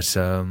 but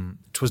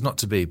 'twas not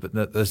to be. But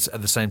at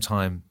the same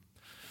time,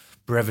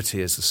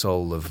 brevity is the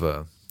soul of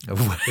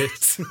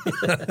wit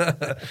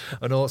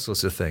and all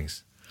sorts of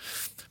things.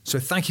 So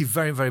thank you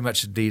very, very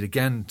much indeed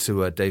again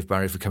to Dave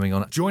Barry for coming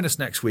on. Join us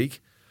next week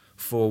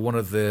for one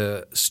of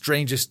the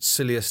strangest,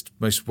 silliest,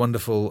 most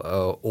wonderful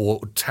or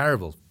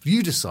terrible,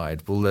 you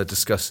decide, we'll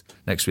discuss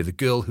next week, The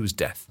Girl Whose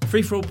Death.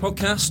 Free For All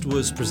podcast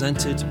was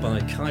presented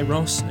by Kai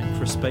Ross and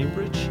Chris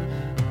Bainbridge.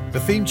 The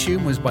theme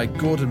tune was by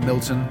Gordon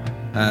Milton,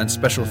 and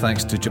special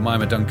thanks to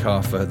Jemima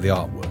Dunkar for the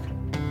artwork.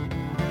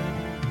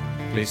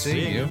 Please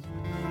see you.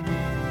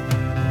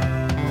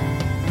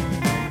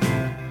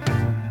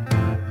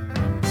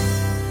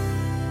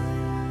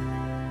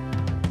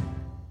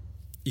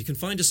 You can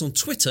find us on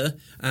Twitter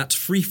at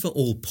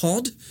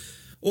FreeForAllPod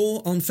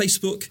or on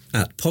Facebook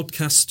at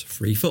Podcast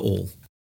Free For All.